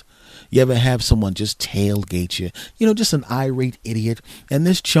world. You ever have someone just tailgate you? Just an irate idiot. And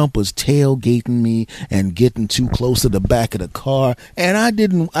this chump was tailgating me and getting too close to the back of the car. And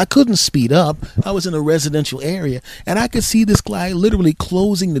I couldn't speed up. I was in a residential area, and I could see this guy literally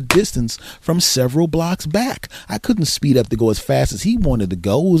closing the distance from several blocks back. I couldn't speed up to go as fast as he wanted to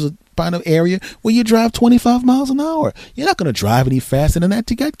go. It was a kind of area where you drive 25 miles an hour. You're not going to drive any faster than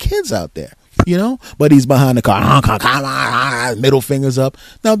that. You got kids out there. But he's behind the car, middle fingers up.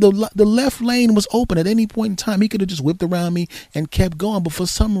 Now, the left lane was open at any point in time. He could have just whipped around me and kept going. But for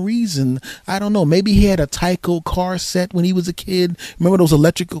some reason, I don't know, maybe he had a Tyco car set when he was a kid. Remember those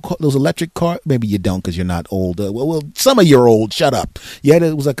electric car? Maybe you don't, because you're not old. Well, some of you are old. Shut up.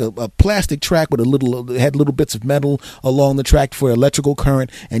 It was like a plastic track with had little bits of metal along the track for electrical current.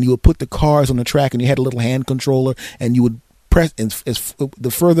 And you would put the cars on the track, and you had a little hand controller, and you would press, and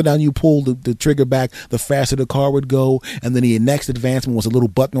the further down you pull the trigger back, the faster the car would go. And then the next advancement was a little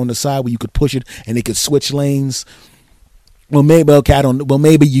button on the side where you could push it and it could switch lanes. Well,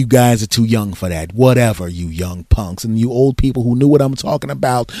 maybe you guys are too young for that. Whatever, you young punks. And you old people who knew what I'm talking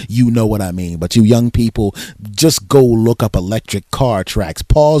about, you know what I mean. But you young people, just go look up electric car tracks.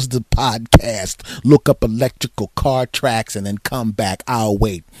 Pause the podcast, look up electrical car tracks, and then come back. I'll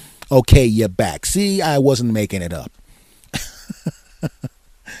wait. Okay, you're back. See, I wasn't making it up.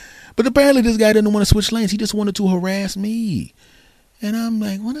 But apparently this guy didn't want to switch lanes. He just wanted to harass me. And I'm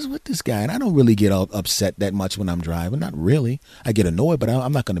like, what is with this guy? And I don't really get upset that much when I'm driving. Not really. I get annoyed, but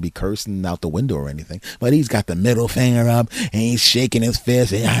I'm not going to be cursing out the window or anything. But he's got the middle finger up, and he's shaking his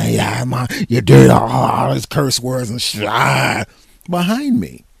fist. And, you did all his curse words and shit behind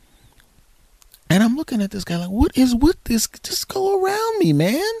me. And I'm looking at this guy like, what is with this? Just go around me,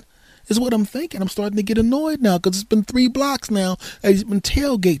 man. Is what I'm thinking. I'm starting to get annoyed now because it's been 3 blocks now. And he's been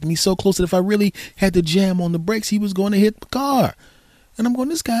tailgating me so close that if I really had to jam on the brakes, he was going to hit the car. And I'm going,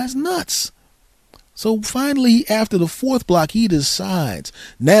 this guy's nuts. So finally, after the 4th block, he decides,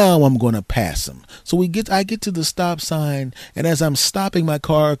 now I'm going to pass him. So I get to the stop sign, and as I'm stopping my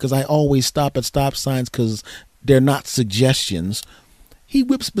car, because I always stop at stop signs because they're not suggestions, he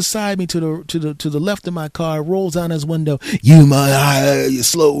whips beside me to the left of my car, rolls down his window. You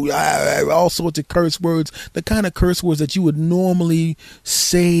slow, all sorts of curse words, the kind of curse words that you would normally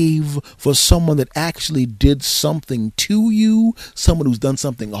save for someone that actually did something to you, someone who's done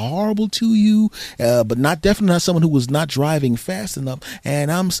something horrible to you, but definitely not someone who was not driving fast enough. And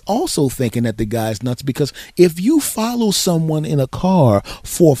I'm also thinking that the guy's nuts, because if you follow someone in a car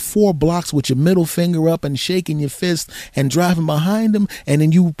for 4 blocks with your middle finger up and shaking your fist and driving behind them, and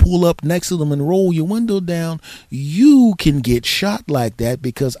then you pull up next to them and roll your window down, you can get shot like that,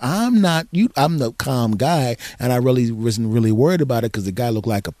 because I'm the calm guy, and I really wasn't really worried about it because the guy looked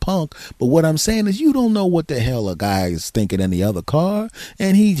like a punk. But what I'm saying is, you don't know what the hell a guy is thinking in the other car,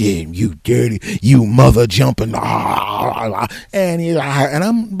 and you dirty, you mother jumping, and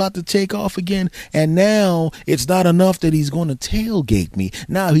I'm about to take off again, and now it's not enough that he's going to tailgate me.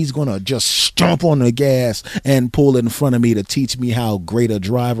 Now he's going to just stomp on the gas and pull in front of me to teach me how great a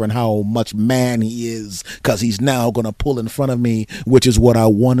driver and how much man he is, because he's now going to pull in front of me, which is what I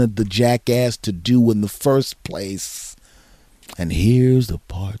wanted the jackass to do in the first place. And here's the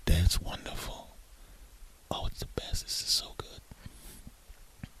part that's wonderful. Oh, it's the best. This is so good.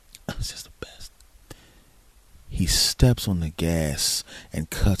 It's just the best. He steps on the gas and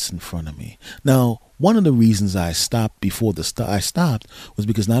cuts in front of me. Now, one of the reasons I stopped before I stopped was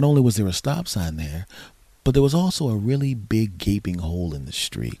because not only was there a stop sign there, but there was also a really big gaping hole in the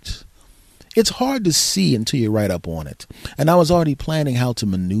street. It's hard to see until you're right up on it. And I was already planning how to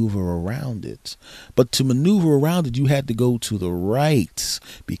maneuver around it. But to maneuver around it, you had to go to the right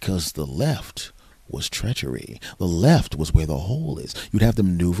because the left was treachery. The left was where the hole is. You'd have to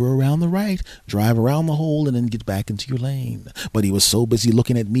maneuver around the right, drive around the hole, and then get back into your lane. But he was so busy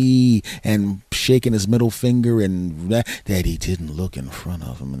looking at me and shaking his middle finger and that he didn't look in front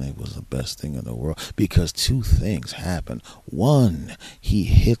of him. And it was the best thing in the world because two things happened. One, he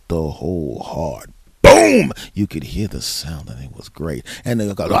hit the hole hard. Boom! You could hear the sound, and it was great. And then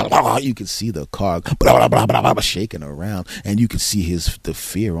you could see the car shaking around, and you could see the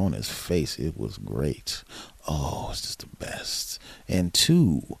fear on his face. It was great. Oh, it's just the best. And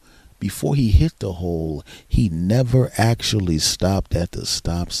two, before he hit the hole, he never actually stopped at the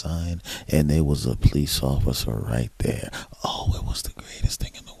stop sign, and there was a police officer right there. Oh, it was the greatest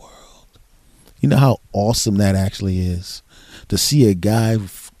thing in the world. You know how awesome that actually is? To see a guy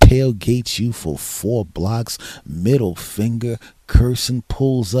tailgates you for 4 blocks, middle finger, cursing,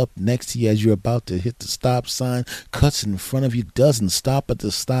 pulls up next to you as you're about to hit the stop sign, cuts in front of you, doesn't stop at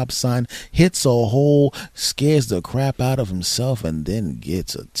the stop sign, hits a hole, scares the crap out of himself, and then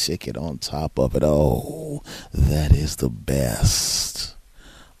gets a ticket on top of it. Oh, that is the best.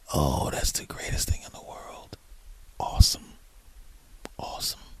 Oh, that's the greatest thing in the world. Awesome.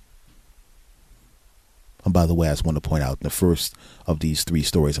 Awesome. And by the way, I just want to point out the first of these 3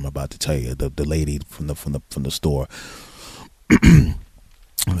 stories I'm about to tell you, the lady from the store,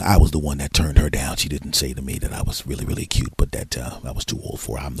 I was the one that turned her down. She didn't say to me that I was really, really cute, but that I was too old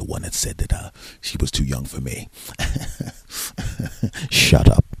for her. I'm the one that said that she was too young for me. Shut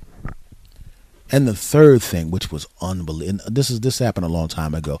up. And the third thing, which was unbelievable, this happened a long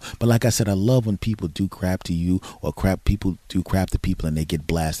time ago. But like I said, I love when people do crap to you or people do crap to people and they get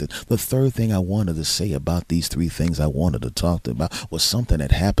blasted. The third thing I wanted to say about these 3 things I wanted to talk about was something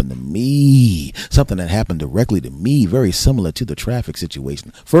that happened to me. Something that happened directly to me, very similar to the traffic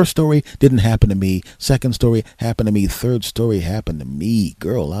situation. First story didn't happen to me. Second story happened to me. Third story happened to me.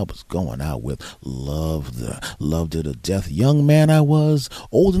 Girl I was going out with, loved her to death. Young man I was,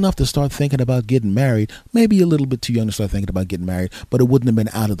 old enough to start thinking about getting married, maybe a little bit too young to start thinking about getting married, but it wouldn't have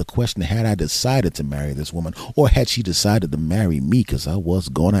been out of the question had I decided to marry this woman or had she decided to marry me, because I was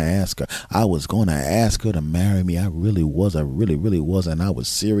going to ask her. I was going to ask her to marry me. I really was. I really, really was. And I was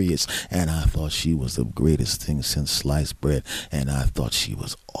serious. And I thought she was the greatest thing since sliced bread. And I thought she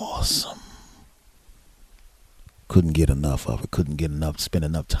was awesome. Couldn't get enough of her. Couldn't get enough, spend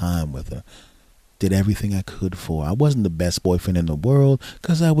enough time with her. Did everything I could for her. I wasn't the best boyfriend in the world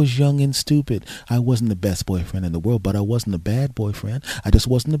because I was young and stupid. I wasn't the best boyfriend in the world, but I wasn't a bad boyfriend. I just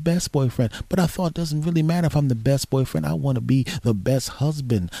wasn't the best boyfriend. But I thought it doesn't really matter if I'm the best boyfriend. I want to be the best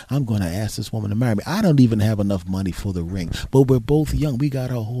husband. I'm going to ask this woman to marry me. I don't even have enough money for the ring, but we're both young. We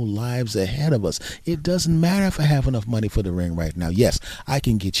got our whole lives ahead of us. It doesn't matter if I have enough money for the ring right now. Yes, I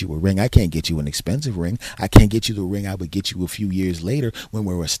can get you a ring. I can't get you an expensive ring. I can't get you the ring I would get you a few years later when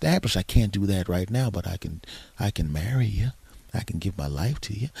we're established. I can't do that right now, but I can marry you. I can give my life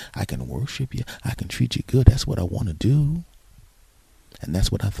to you. I can worship you. I can treat you good. That's what I want to do. And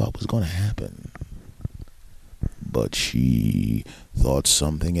that's what I thought was going to happen. But she thought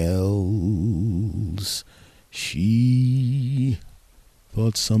something else. She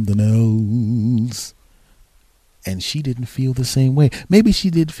thought something else. And she didn't feel the same way. Maybe she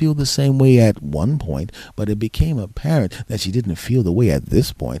did feel the same way at one point, but it became apparent that she didn't feel the way at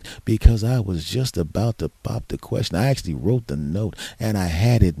this point because I was just about to pop the question. I actually wrote the note and I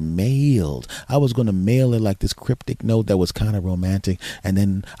had it mailed. I was going to mail it like this cryptic note that was kind of romantic, and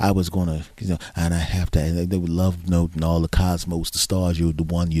then I was going to, and I have to, and they would love note and all the cosmos, the stars, you're the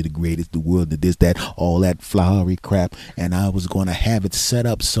one, you're the greatest, the world, the this, that, all that flowery crap, and I was going to have it set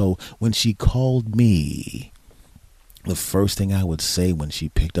up so when she called me, the first thing I would say when she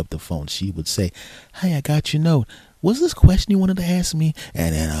picked up the phone, she would say, "Hey, I got your note. Was this question you wanted to ask me?"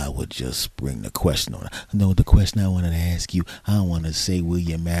 And then I would just bring the question on. No, the question I wanted to ask you, I want to say, will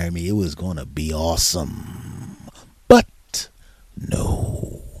you marry me? It was going to be awesome. But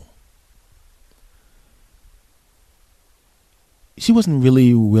no. She wasn't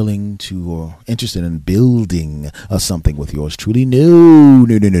really willing to or interested in building something with yours truly. No.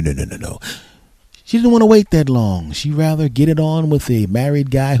 She didn't want to wait that long. She'd rather get it on with a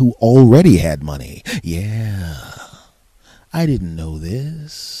married guy who already had money. Yeah. I didn't know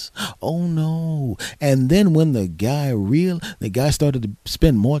this. Oh no. And then when the guy started to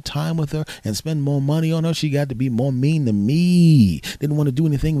spend more time with her and spend more money on her, she got to be more mean to me. Didn't want to do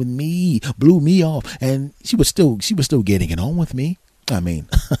anything with me. Blew me off. And she was still getting it on with me. I mean,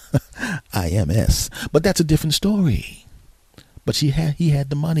 IMS. But that's a different story. But he had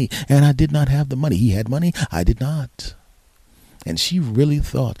the money, and I did not have the money. He had money, I did not. And she really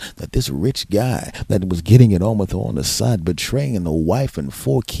thought that this rich guy that was getting it on with her on the side, betraying the wife and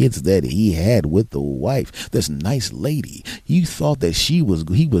 4 kids that he had with the wife, this nice lady, you thought that he was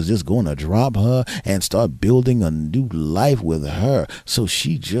just going to drop her and start building a new life with her. So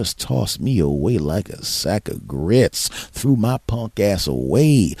she just tossed me away like a sack of grits, threw my punk ass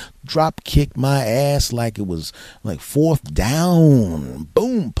away, drop kicked my ass like it was like 4th down.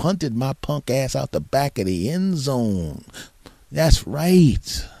 Boom, punted my punk ass out the back of the end zone. That's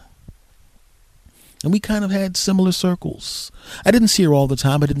right. And we kind of had similar circles. I didn't see her all the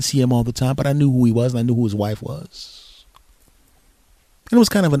time. I didn't see him all the time, but I knew who he was and I knew who his wife was. And it was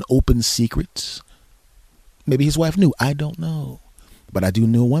kind of an open secret. Maybe his wife knew. I don't know. But I do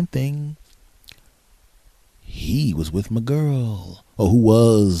know one thing. He was with my girl. Or who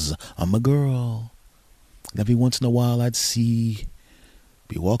was my girl. And every once in a while I'd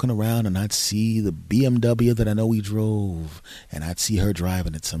be walking around and I'd see the BMW that I know he drove, and I'd see her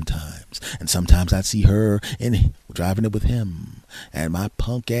driving it sometimes, and sometimes I'd see her driving it with him, and my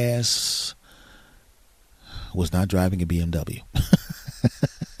punk ass was not driving a BMW.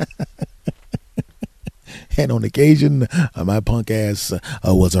 And on occasion my punk ass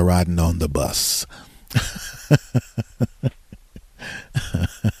was riding on the bus.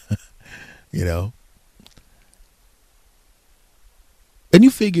 You know. And you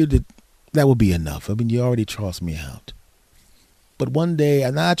figured that would be enough. I mean, you already tossed me out. But one day,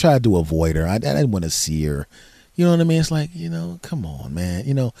 and I tried to avoid her. I didn't want to see her. You know what I mean? It's like, come on, man.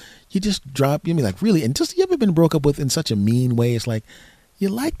 You just drop. You mean like really? And just you ever been broke up with in such a mean way? It's like, you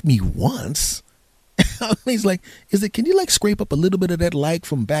liked me once. I mean, it's like, can you like scrape up a little bit of that like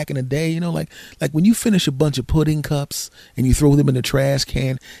from back in the day? Like when you finish a bunch of pudding cups and you throw them in the trash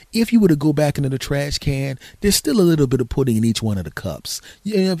can, if you were to go back into the trash can, there's still a little bit of pudding in each one of the cups.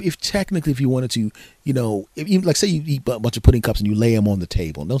 If technically, if you wanted to, if like say you eat a bunch of pudding cups and you lay them on the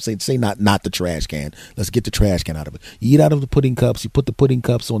table, don't say not the trash can. Let's get the trash can out of it. You eat out of the pudding cups, you put the pudding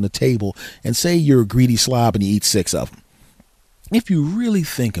cups on the table, and say you're a greedy slob and you eat 6 of them. If you really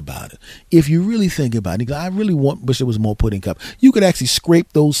think about it, I really wish there was more pudding cup. You could actually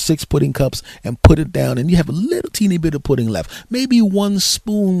scrape those 6 pudding cups and put it down, and you have a little teeny bit of pudding left. Maybe 1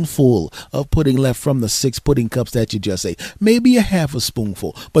 spoonful of pudding left from the 6 pudding cups that you just ate. Maybe a half a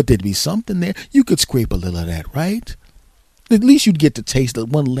spoonful, but there'd be something there. You could scrape a little of that, right? At least you'd get to taste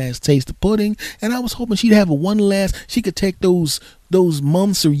one last taste of pudding. And I was hoping she'd have she could take those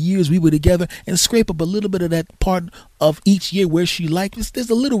months or years we were together and scrape up a little bit of that part of each year where she liked. There's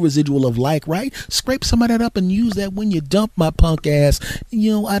a little residual of like, right? Scrape some of that up and use that when you dump my punk ass.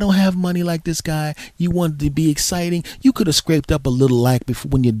 I don't have money like this guy. You wanted to be exciting. You could have scraped up a little like before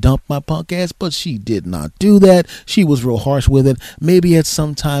when you dumped my punk ass, but she did not do that. She was real harsh with it. Maybe at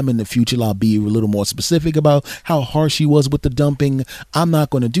some time in the future I'll be a little more specific about how harsh she was with the dumping. I'm not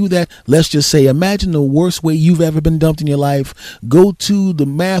going to do that. Let's just say, imagine the worst way you've ever been dumped in your life. Go to the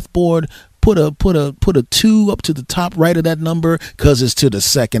math board, put a 2 up to the top right of that number, because it's to the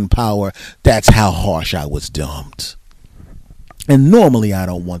 2nd power. That's how harsh I was dumped. And normally I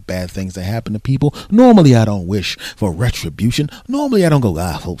don't want bad things to happen to people. Normally I don't wish for retribution. Normally I don't go,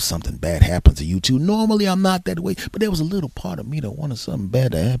 I hope something bad happens to you too. Normally I'm not that way. But there was a little part of me that wanted something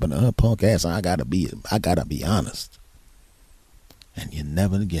bad to happen to her punk ass. I gotta be honest. And you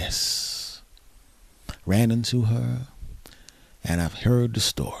never guess. Ran into her. And I've heard the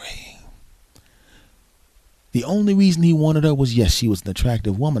story. The only reason he wanted her was, yes, she was an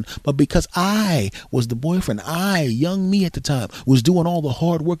attractive woman, but because I was the boyfriend, young me at the time, was doing all the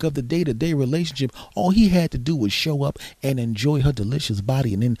hard work of the day-to-day relationship. All he had to do was show up and enjoy her delicious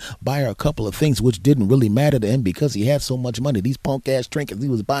body and then buy her a couple of things which didn't really matter to him because he had so much money. These punk-ass trinkets he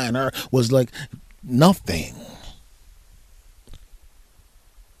was buying her was like nothing.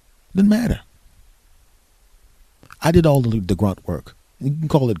 Didn't matter. I did all the grunt work. You can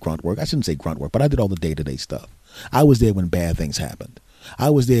call it grunt work. I shouldn't say grunt work, but I did all the day-to-day stuff. I was there when bad things happened. I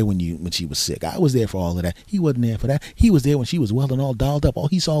was there when she was sick. I was there for all of that. He wasn't there for that. He was there when she was well and all dolled up. All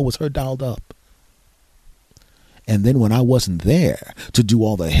he saw was her dolled up. And then when I wasn't there to do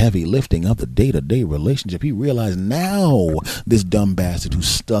all the heavy lifting of the day-to-day relationship, he realized now this dumb bastard who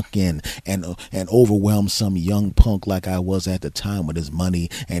stuck in and overwhelmed some young punk like I was at the time with his money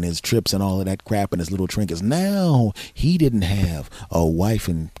and his trips and all of that crap and his little trinkets. Now he didn't have a wife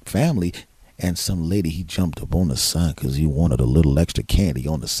and family. And some lady, he jumped up on the side because he wanted a little extra candy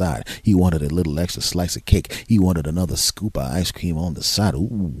on the side. He wanted a little extra slice of cake. He wanted another scoop of ice cream on the side.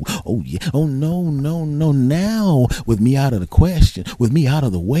 Ooh, oh yeah. Oh no. Now, with me out of the question, with me out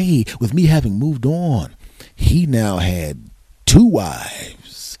of the way, with me having moved on, he now had 2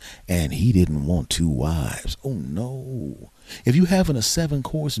 wives. And he didn't want 2 wives. Oh, no. If you're having a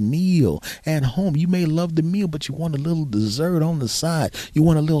 7-course meal at home, you may love the meal, but you want a little dessert on the side. You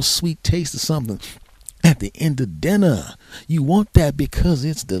want a little sweet taste of something at the end of dinner. You want that because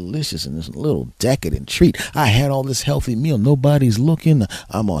it's delicious and it's a little decadent treat. I had all this healthy meal. Nobody's looking.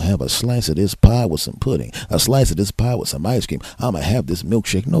 I'm going to have a slice of this pie with some pudding, a slice of this pie with some ice cream. I'm going to have this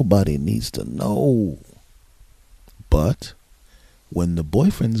milkshake. Nobody needs to know. But when the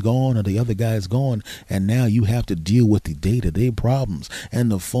boyfriend's gone or the other guy's gone, and now you have to deal with the day-to-day problems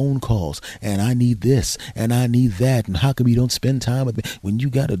and the phone calls, and I need this and I need that, and how come you don't spend time with me? When you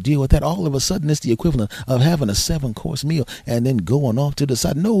got to deal with that, all of a sudden it's the equivalent of having a 7-course meal and then going off to the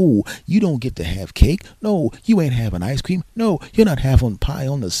side. No, you don't get to have cake. No, you ain't having ice cream. No, you're not having pie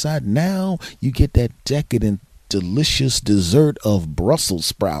on the side. Now you get that decadent, delicious dessert of Brussels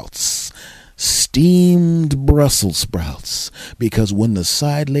sprouts. Steamed Brussels sprouts, because when the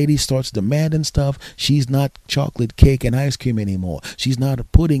side lady starts demanding stuff, she's not chocolate cake and ice cream anymore. She's not a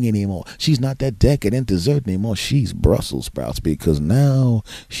pudding anymore. She's not that decadent dessert anymore. She's Brussels sprouts, because now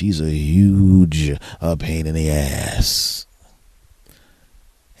she's a huge pain in the ass.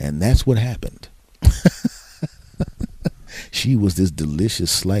 And that's what happened. She was this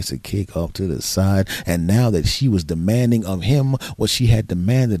delicious slice of cake off to the side, and now that she was demanding of him what she had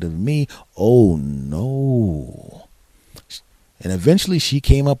demanded of me, oh no. And eventually she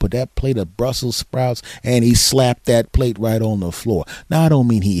came up with that plate of Brussels sprouts, and he slapped that plate right on the floor. Now, I don't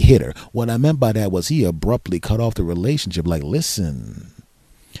mean he hit her. What I meant by that was he abruptly cut off the relationship. Like, listen,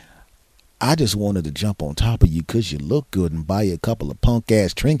 I just wanted to jump on top of you because you look good and buy you a couple of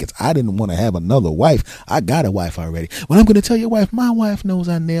punk-ass trinkets. I didn't want to have another wife. I got a wife already. Well, I'm going to tell your wife, my wife knows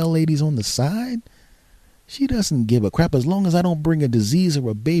I nail ladies on the side. She doesn't give a crap as long as I don't bring a disease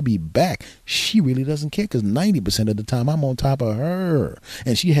or a baby back. She really doesn't care, because 90% of the time I'm on top of her.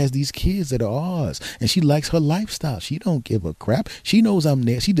 And she has these kids that are ours. And she likes her lifestyle. She don't give a crap. She knows I'm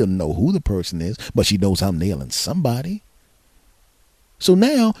nail. She doesn't know who the person is, but she knows I'm nailing somebody. So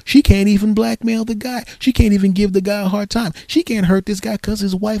now she can't even blackmail the guy. She can't even give the guy a hard time. She can't hurt this guy because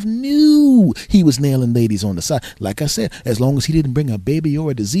his wife knew he was nailing ladies on the side. Like I said, as long as he didn't bring a baby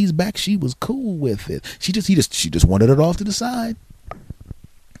or a disease back, she was cool with it. She just wanted it off to the side.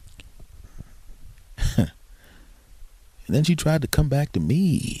 And then she tried to come back to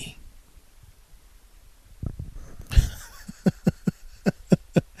me.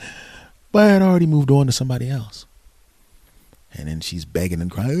 But I had already moved on to somebody else. And then she's begging and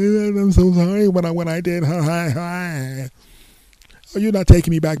crying, I'm so sorry what I did. Oh, you're not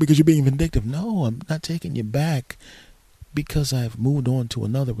taking me back because you're being vindictive. No, I'm not taking you back because I've moved on to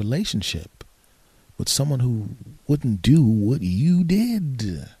another relationship with someone who wouldn't do what you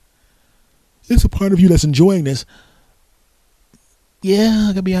did. There's a part of you that's enjoying this. Yeah,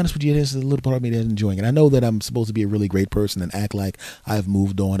 I gotta be honest with you, there's a little part of me that's enjoying it. I know that I'm supposed to be a really great person and act like I've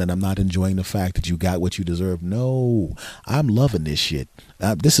moved on and I'm not enjoying the fact that you got what you deserve. No, I'm loving this shit.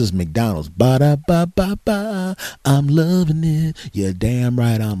 This is McDonald's. Ba-da-ba-ba-ba. I'm loving it. You're damn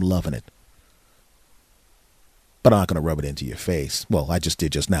right I'm loving it. But I'm not going to rub it into your face. Well, I just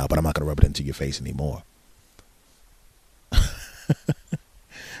did just now, but I'm not going to rub it into your face anymore.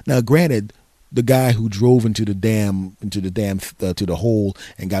 Now, granted, the guy who drove into the hole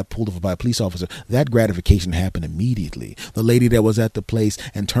and got pulled over by a police officer, that gratification happened immediately. The lady that was at the place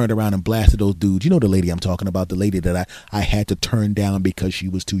and turned around and blasted those dudes. You know the lady I'm talking about, the lady that I had to turn down because she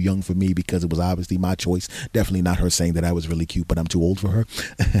was too young for me, because it was obviously my choice. Definitely not her saying that I was really cute, but I'm too old for her.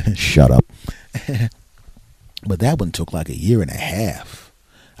 Shut up. But that one took like 1.5 years.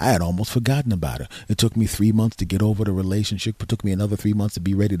 I had almost forgotten about her. It took me 3 months to get over the relationship. It took me another 3 months to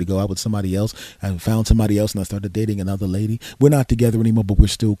be ready to go out with somebody else. I found somebody else and I started dating another lady. We're not together anymore, but we're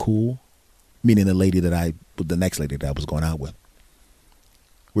still cool. Meaning the next lady that I was going out with.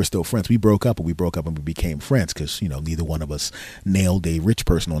 We're still friends. We broke up and we became friends because, neither one of us nailed a rich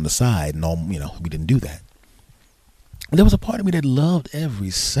person on the side. And we didn't do that. There was a part of me that loved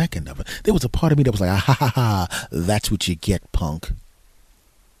every second of it. There was a part of me that was like, ha ha ha, that's what you get, punk.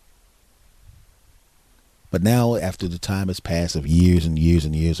 But now, after the time has passed of years and years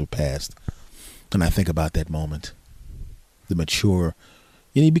and years have passed, and I think about that moment, the mature,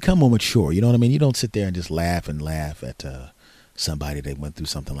 you become more mature. You know what I mean? You don't sit there and just laugh at somebody that went through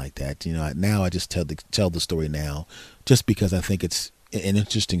something like that. Now I just tell the story now, just because I think it's an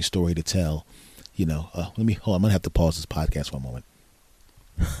interesting story to tell. Let me hold on. I'm gonna have to pause this podcast for a moment.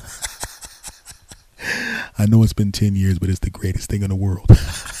 I know it's been 10 years, but it's the greatest thing in the world.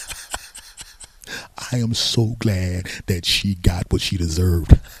 I am so glad that she got what she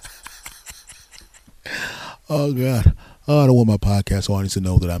deserved. Oh, God. Oh, I don't want my podcast audience to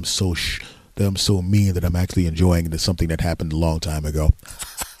know that I'm so that I'm so mean that I'm actually enjoying something that happened a long time ago.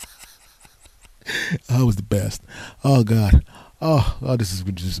 Oh, it was the best. Oh God. Oh, this is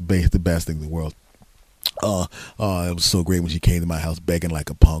just the best thing in the world. It was so great when she came to my house begging like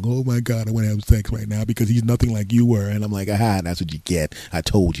a punk. Oh my God, I want to have sex right now because he's nothing like you were. And I'm like, that's what you get. I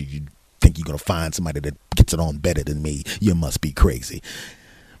told you. You think you're gonna find somebody that gets it on better than me? You must be crazy.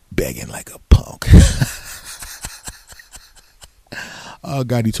 Begging like a punk. Oh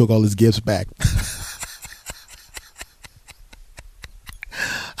God, he took all his gifts back.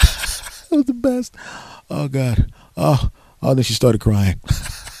 It was the best. Oh God. Oh, then she started crying.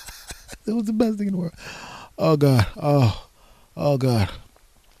 It was the best thing in the world. Oh God. Oh God.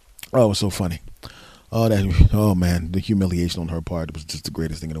 Oh, it was so funny. Oh man, the humiliation on her part was just the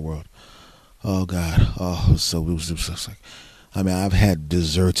greatest thing in the world. Oh God. Oh, it was just like, I mean, I've had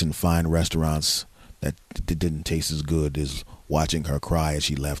desserts in fine restaurants that didn't taste as good as watching her cry as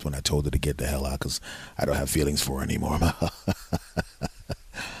she left when I told her to get the hell out because I don't have feelings for her anymore.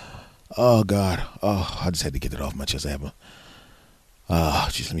 Oh God. Oh, I just had to get it off my chest.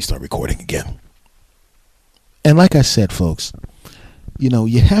 Just let me start recording again. And like I said, folks,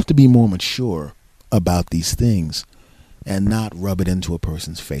 you have to be more mature about these things and not rub it into a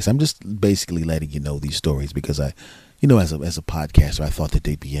person's face. I'm just basically letting you know these stories because as a podcaster, I thought that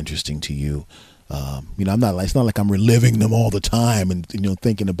they'd be interesting to you. It's not like I'm reliving them all the time and,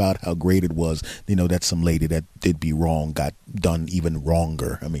 thinking about how great it was, that some lady that did be wrong got done even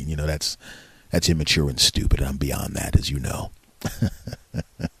wronger. I mean, that's immature and stupid. I'm beyond that, as you know.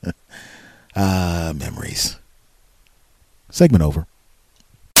 Memories. Segment over.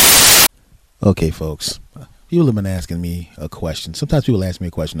 Okay, folks. People have been asking me a question. Sometimes people ask me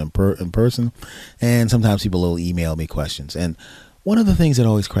a question in person, and sometimes people will email me questions. And one of the things that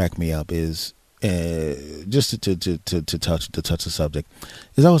always crack me up is just to touch the subject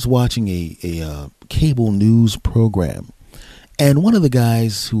is I was watching a cable news program, and one of the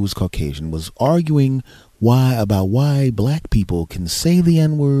guys who was Caucasian was arguing about why black people can say the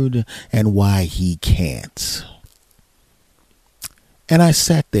N-word and why he can't. And I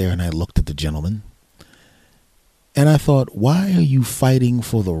sat there and I looked at the gentleman and I thought, why are you fighting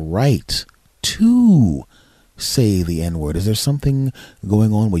for the right to say the N-word? Is there something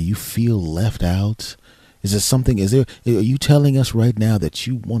going on where you feel left out? Are you telling us right now that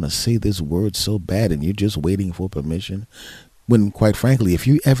you want to say this word so bad and you're just waiting for permission? When, quite frankly, if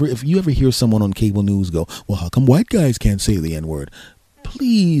you ever hear someone on cable news go, well, how come white guys can't say the N-word?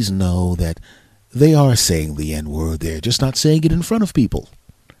 Please know that they are saying the N-word. They're just not saying it in front of people.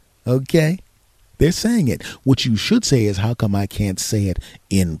 Okay? They're saying it. What you should say is, how come I can't say it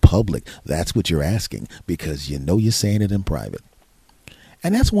in public? That's what you're asking, because you're saying it in private.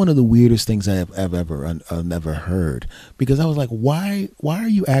 And that's one of the weirdest things I've never heard, because I was like, why are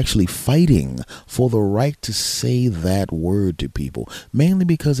you actually fighting for the right to say that word to people? Mainly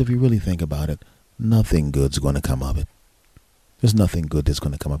because if you really think about it, nothing good's going to come of it. There's nothing good that's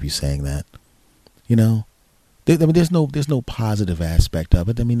going to come of you saying that. There's no positive aspect of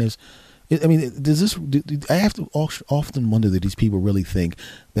it. I have to often wonder that these people really think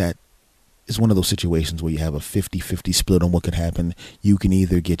that it's one of those situations where you have a 50-50 split on what could happen. You can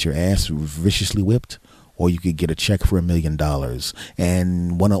either get your ass viciously whipped or you could get a check for $1 million.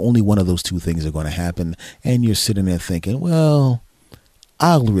 And only one of those two things are going to happen. And you're sitting there thinking, well,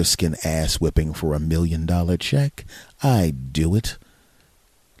 I'll risk an ass whipping for $1 million check. I'd do it.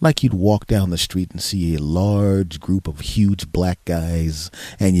 Like you'd walk down the street and see a large group of huge black guys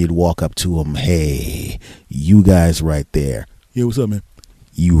and you'd walk up to them. Hey, you guys right there. Yeah, what's up, man?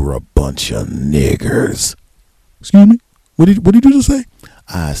 You're a bunch of niggers. Excuse me? What did you just say?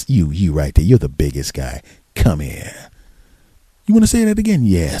 You right there. You're the biggest guy. Come here. You want to say that again?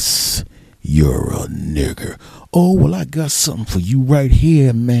 Yes. You're a nigger. Oh, well, I got something for you right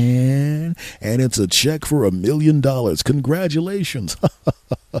here, man. And it's a check for $1 million. Congratulations.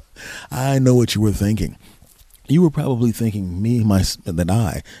 I know what you were thinking. You were probably thinking I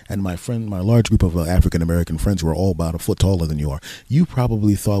and my large group of African-American friends who are all about a foot taller than you are. You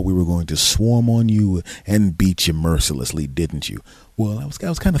probably thought we were going to swarm on you and beat you mercilessly, didn't you? Well, I was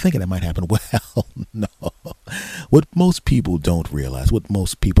kind of thinking that might happen. Well, no. What most people don't realize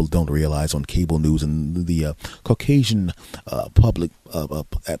on cable news and the Caucasian public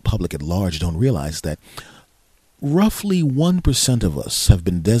at large don't realize that roughly 1% of us have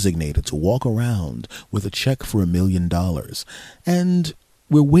been designated to walk around with a check for $1 million. And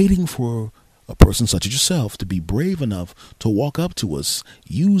we're waiting for a person such as yourself to be brave enough to walk up to us,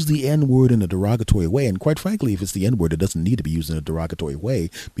 use the N-word in a derogatory way. And quite frankly, if it's the N-word, it doesn't need to be used in a derogatory way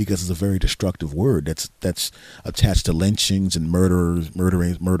because it's a very destructive word that's attached to lynchings and murders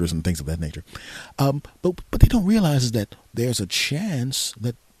and things of that nature. But they don't realize is that there's a chance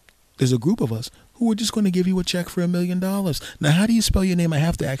that there's a group of us who are just going to give you a check for $1 million. Now, how do you spell your name? I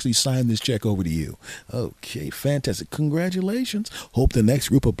have to actually sign this check over to you. Okay, fantastic. Congratulations. Hope the next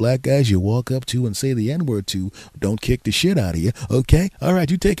group of black guys you walk up to and say the N-word to don't kick the shit out of you. Okay? All right,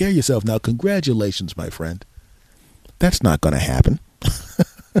 you take care of yourself. Now, congratulations, my friend. That's not going to happen.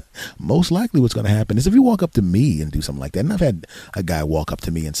 Most likely what's going to happen is if you walk up to me and do something like that, and I've had a guy walk up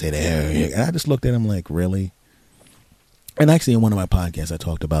to me and say, that, and I just looked at him like, really? And actually, in one of my podcasts, I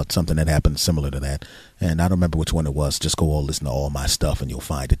talked about something that happened similar to that. And I don't remember which one it was. Just go listen to all my stuff and you'll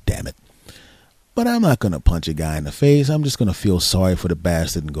find it, damn it. But I'm not going to punch a guy in the face. I'm just going to feel sorry for the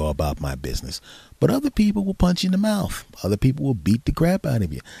bastard and go about my business. But other people will punch you in the mouth. Other people will beat the crap out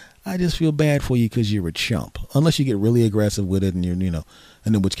of you. I just feel bad for you because you're a chump. Unless you get really aggressive with it and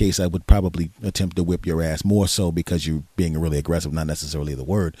and in which case I would probably attempt to whip your ass more so because you're being really aggressive, not necessarily the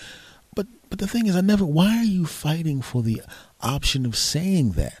word. But the thing is, why are you fighting for the option of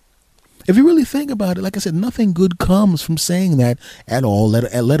saying that? If you really think about it, like I said, nothing good comes from saying that at all,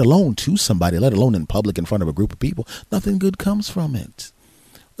 let alone to somebody, let alone in public in front of a group of people. Nothing good comes from it.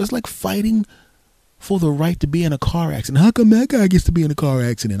 It's like fighting for the right to be in a car accident. How come that guy gets to be in a car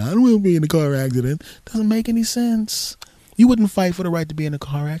accident? I don't want to be in a car accident. Doesn't make any sense. You wouldn't fight for the right to be in a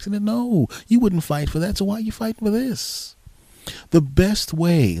car accident. No, you wouldn't fight for that. So why are you fighting for this? The best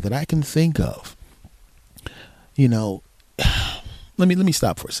way that I can think of, let me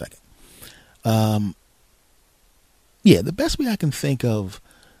stop for a second. The best way I can think of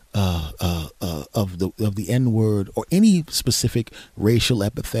the N-word or any specific racial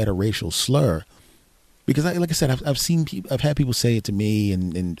epithet or racial slur, because like I said, I've had people say it to me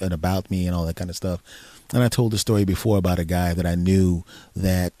and about me and all that kind of stuff. And I told the story before about a guy that I knew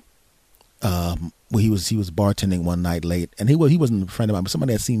that. He was bartending one night late, and he wasn't a friend of mine, but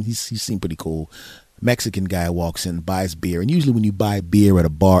somebody he seemed pretty cool. Mexican guy walks in, buys beer, and usually when you buy beer at a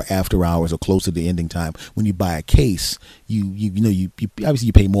bar after hours or close to the ending time, when you buy a case, you obviously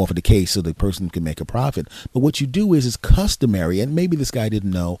you pay more for the case so the person can make a profit. But what you do is customary, and maybe this guy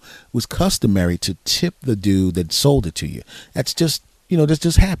didn't know, it was customary to tip the dude that sold it to you. That's just this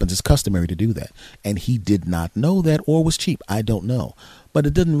just happens. It's customary to do that, and he did not know that or was cheap. I don't know. But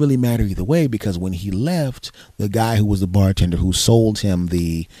it didn't really matter either way because when he left, the guy who was the bartender who sold him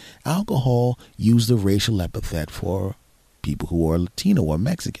the alcohol used the racial epithet for people who are Latino or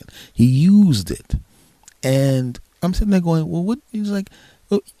Mexican. He used it. And I'm sitting there going, well, what? He's like,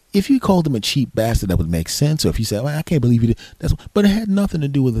 well, if you called him a cheap bastard, that would make sense. Or if you said, well, I can't believe you did. But it had nothing to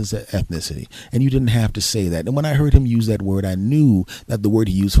do with his ethnicity. And you didn't have to say that. And when I heard him use that word, I knew that the word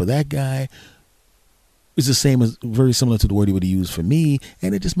he used for that guy is very similar to the word he would use for me,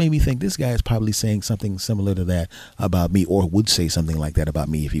 and it just made me think this guy is probably saying something similar to that about me, or would say something like that about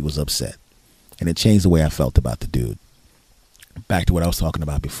me if he was upset. And it changed the way I felt about the dude. Back to what I was talking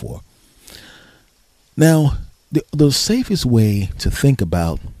about before. Now, the safest way to think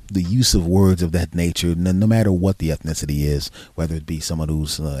about the use of words of that nature, no matter what the ethnicity is, whether it be someone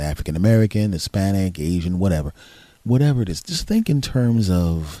who's African American, Hispanic, Asian, whatever it is, just think in terms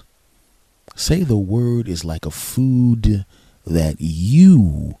of, say the word is like a food that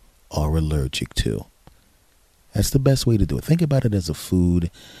you are allergic to. That's the best way to do it. Think about it as a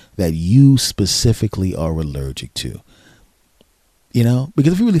food that you specifically are allergic to.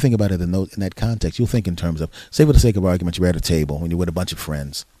 Because if you really think about it in that context, you'll think in terms of, say for the sake of argument, you're at a table when you're with a bunch of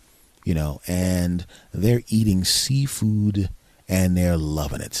friends, and they're eating seafood and they're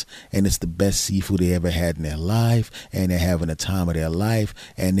loving it. And it's the best seafood they ever had in their life, and they're having the time of their life,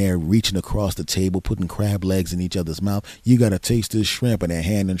 and they're reaching across the table, putting crab legs in each other's mouth. You got to taste this shrimp, and they're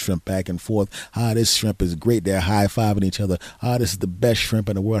handing shrimp back and forth. This shrimp is great. They're high-fiving each other. This is the best shrimp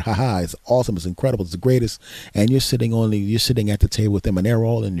in the world. It's awesome. It's incredible. It's the greatest. And you're sitting at the table with them, and they're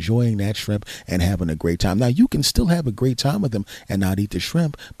all enjoying that shrimp and having a great time. Now, you can still have a great time with them and not eat the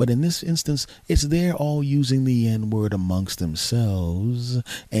shrimp, but in this instance, it's they're all using the N-word amongst themselves,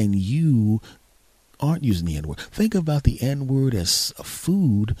 and you aren't using the N-word. Think about the N-word as a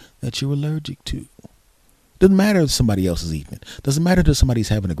food that you're allergic to. Doesn't matter if somebody else is eating it. Doesn't matter if somebody's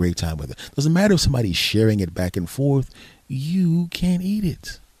having a great time with it. Doesn't matter if somebody's sharing it back and forth. You can't eat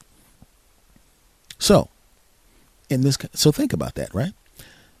it. So think about that, right?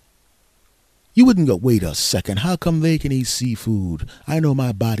 You wouldn't go, wait a second, how come they can eat seafood? I know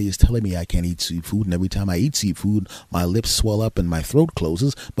my body is telling me I can't eat seafood, and every time I eat seafood, my lips swell up and my throat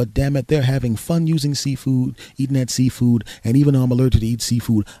closes, but damn it, they're having fun using seafood, eating that seafood, and even though I'm allergic to eat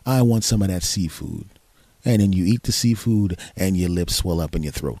seafood, I want some of that seafood. And then you eat the seafood and your lips swell up and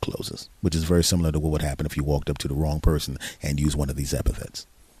your throat closes, which is very similar to what would happen if you walked up to the wrong person and used one of these epithets.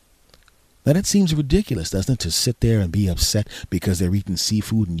 Now that seems ridiculous, doesn't it, to sit there and be upset because they're eating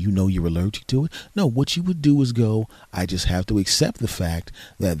seafood and you know you're allergic to it? No, what you would do is go, I just have to accept the fact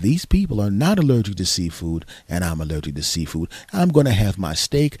that these people are not allergic to seafood and I'm allergic to seafood. I'm going to have my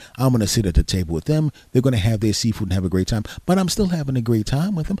steak. I'm going to sit at the table with them. They're going to have their seafood and have a great time, but I'm still having a great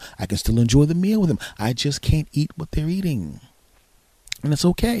time with them. I can still enjoy the meal with them. I just can't eat what they're eating. And it's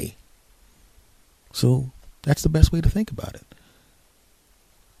okay. So that's the best way to think about it.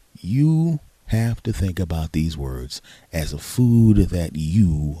 You have to think about these words as a food that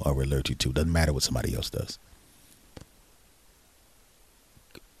you are allergic to. Doesn't matter what somebody else does.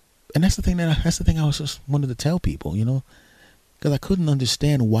 And that's the thing I was just wanted to tell people, you know, because I couldn't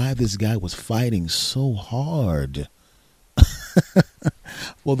understand why this guy was fighting so hard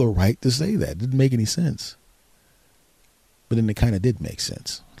for the right to say that. It didn't make any sense. But then it kind of did make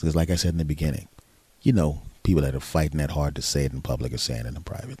sense. Because like I said in the beginning, you know, people that are fighting that hard to say it in public are saying it in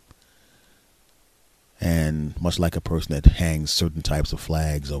private. And much like a person that hangs certain types of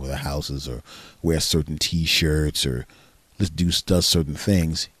flags over their houses or wears certain T-shirts or does certain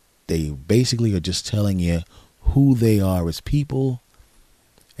things, they basically are just telling you who they are as people.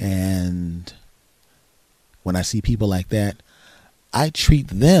 And when I see people like that, I treat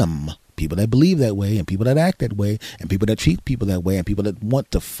them, people that believe that way and people that act that way and people that treat people that way and people that want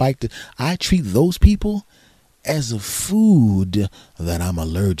to fight, I treat those people as a food that I'm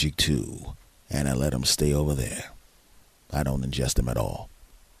allergic to. And I let them stay over there. I don't ingest them at all.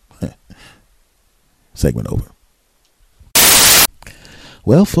 Segment over.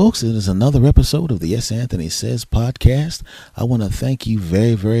 Well, folks, it is another episode of the S. Anthony Says podcast. I want to thank you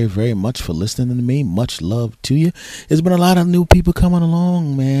very, very, very much for listening to me. Much love to you. There's been a lot of new people coming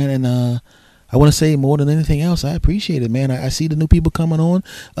along, man. And I want to say more than anything else, I appreciate it, man. I see the new people coming on.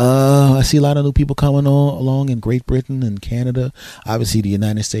 I see a lot of new people coming along in Great Britain and Canada. Obviously, the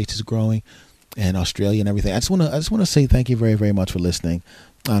United States is growing. And Australia and everything. I just want to say thank you very, very much for listening.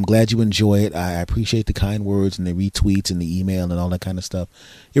 I'm glad you enjoy it. I appreciate the kind words and the retweets and the email and all that kind of stuff.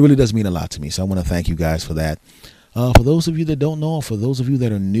 It really does mean a lot to me. So I want to thank you guys for that. For those of you that don't know, for those of you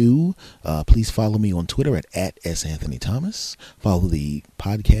that are new, please follow me on Twitter at @SAnthonyThomas. Follow the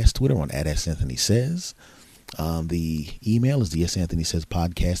podcast Twitter on @SAnthonySays. The email is the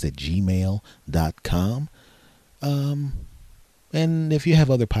SAnthonySaysPodcast@gmail.com. And if you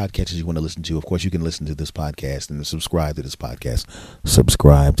have other podcasts you want to listen to, of course, you can listen to this podcast and subscribe to this podcast.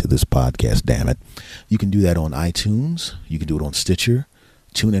 Subscribe to this podcast, damn it. You can do that on iTunes. You can do it on Stitcher,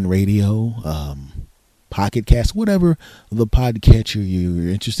 TuneIn Radio, Pocket Cast, whatever the podcatcher you're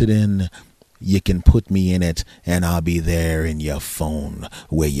interested in. You can put me in it, and I'll be there in your phone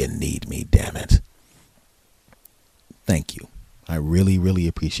where you need me, damn it. Thank you. I really, really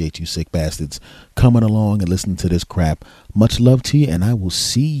appreciate you sick bastards coming along and listening to this crap. Much love to you, and I will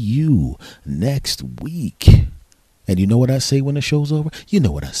see you next week. And you know what I say when the show's over? You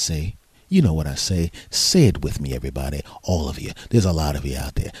know what I say. You know what I say. Say it with me, everybody. All of you. There's a lot of you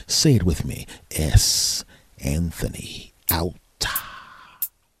out there. Say it with me. S. Anthony out.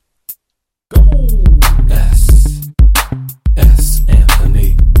 Go. S.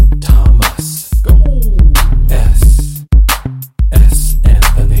 Anthony Thomas. Go. S.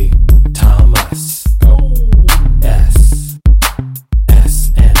 Anthony Thomas. Go. S.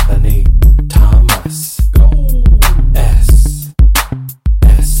 Anthony Thomas. Go. S.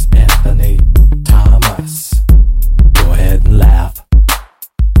 Anthony Thomas. Go ahead and laugh.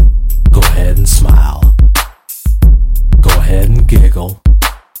 Go ahead and smile. Go ahead and giggle.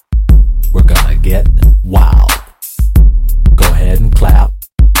 We're gonna get wild. Go ahead and clap.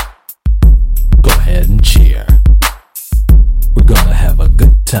 Go ahead and cheer. We're gonna have a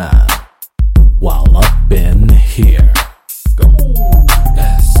good time while up in here.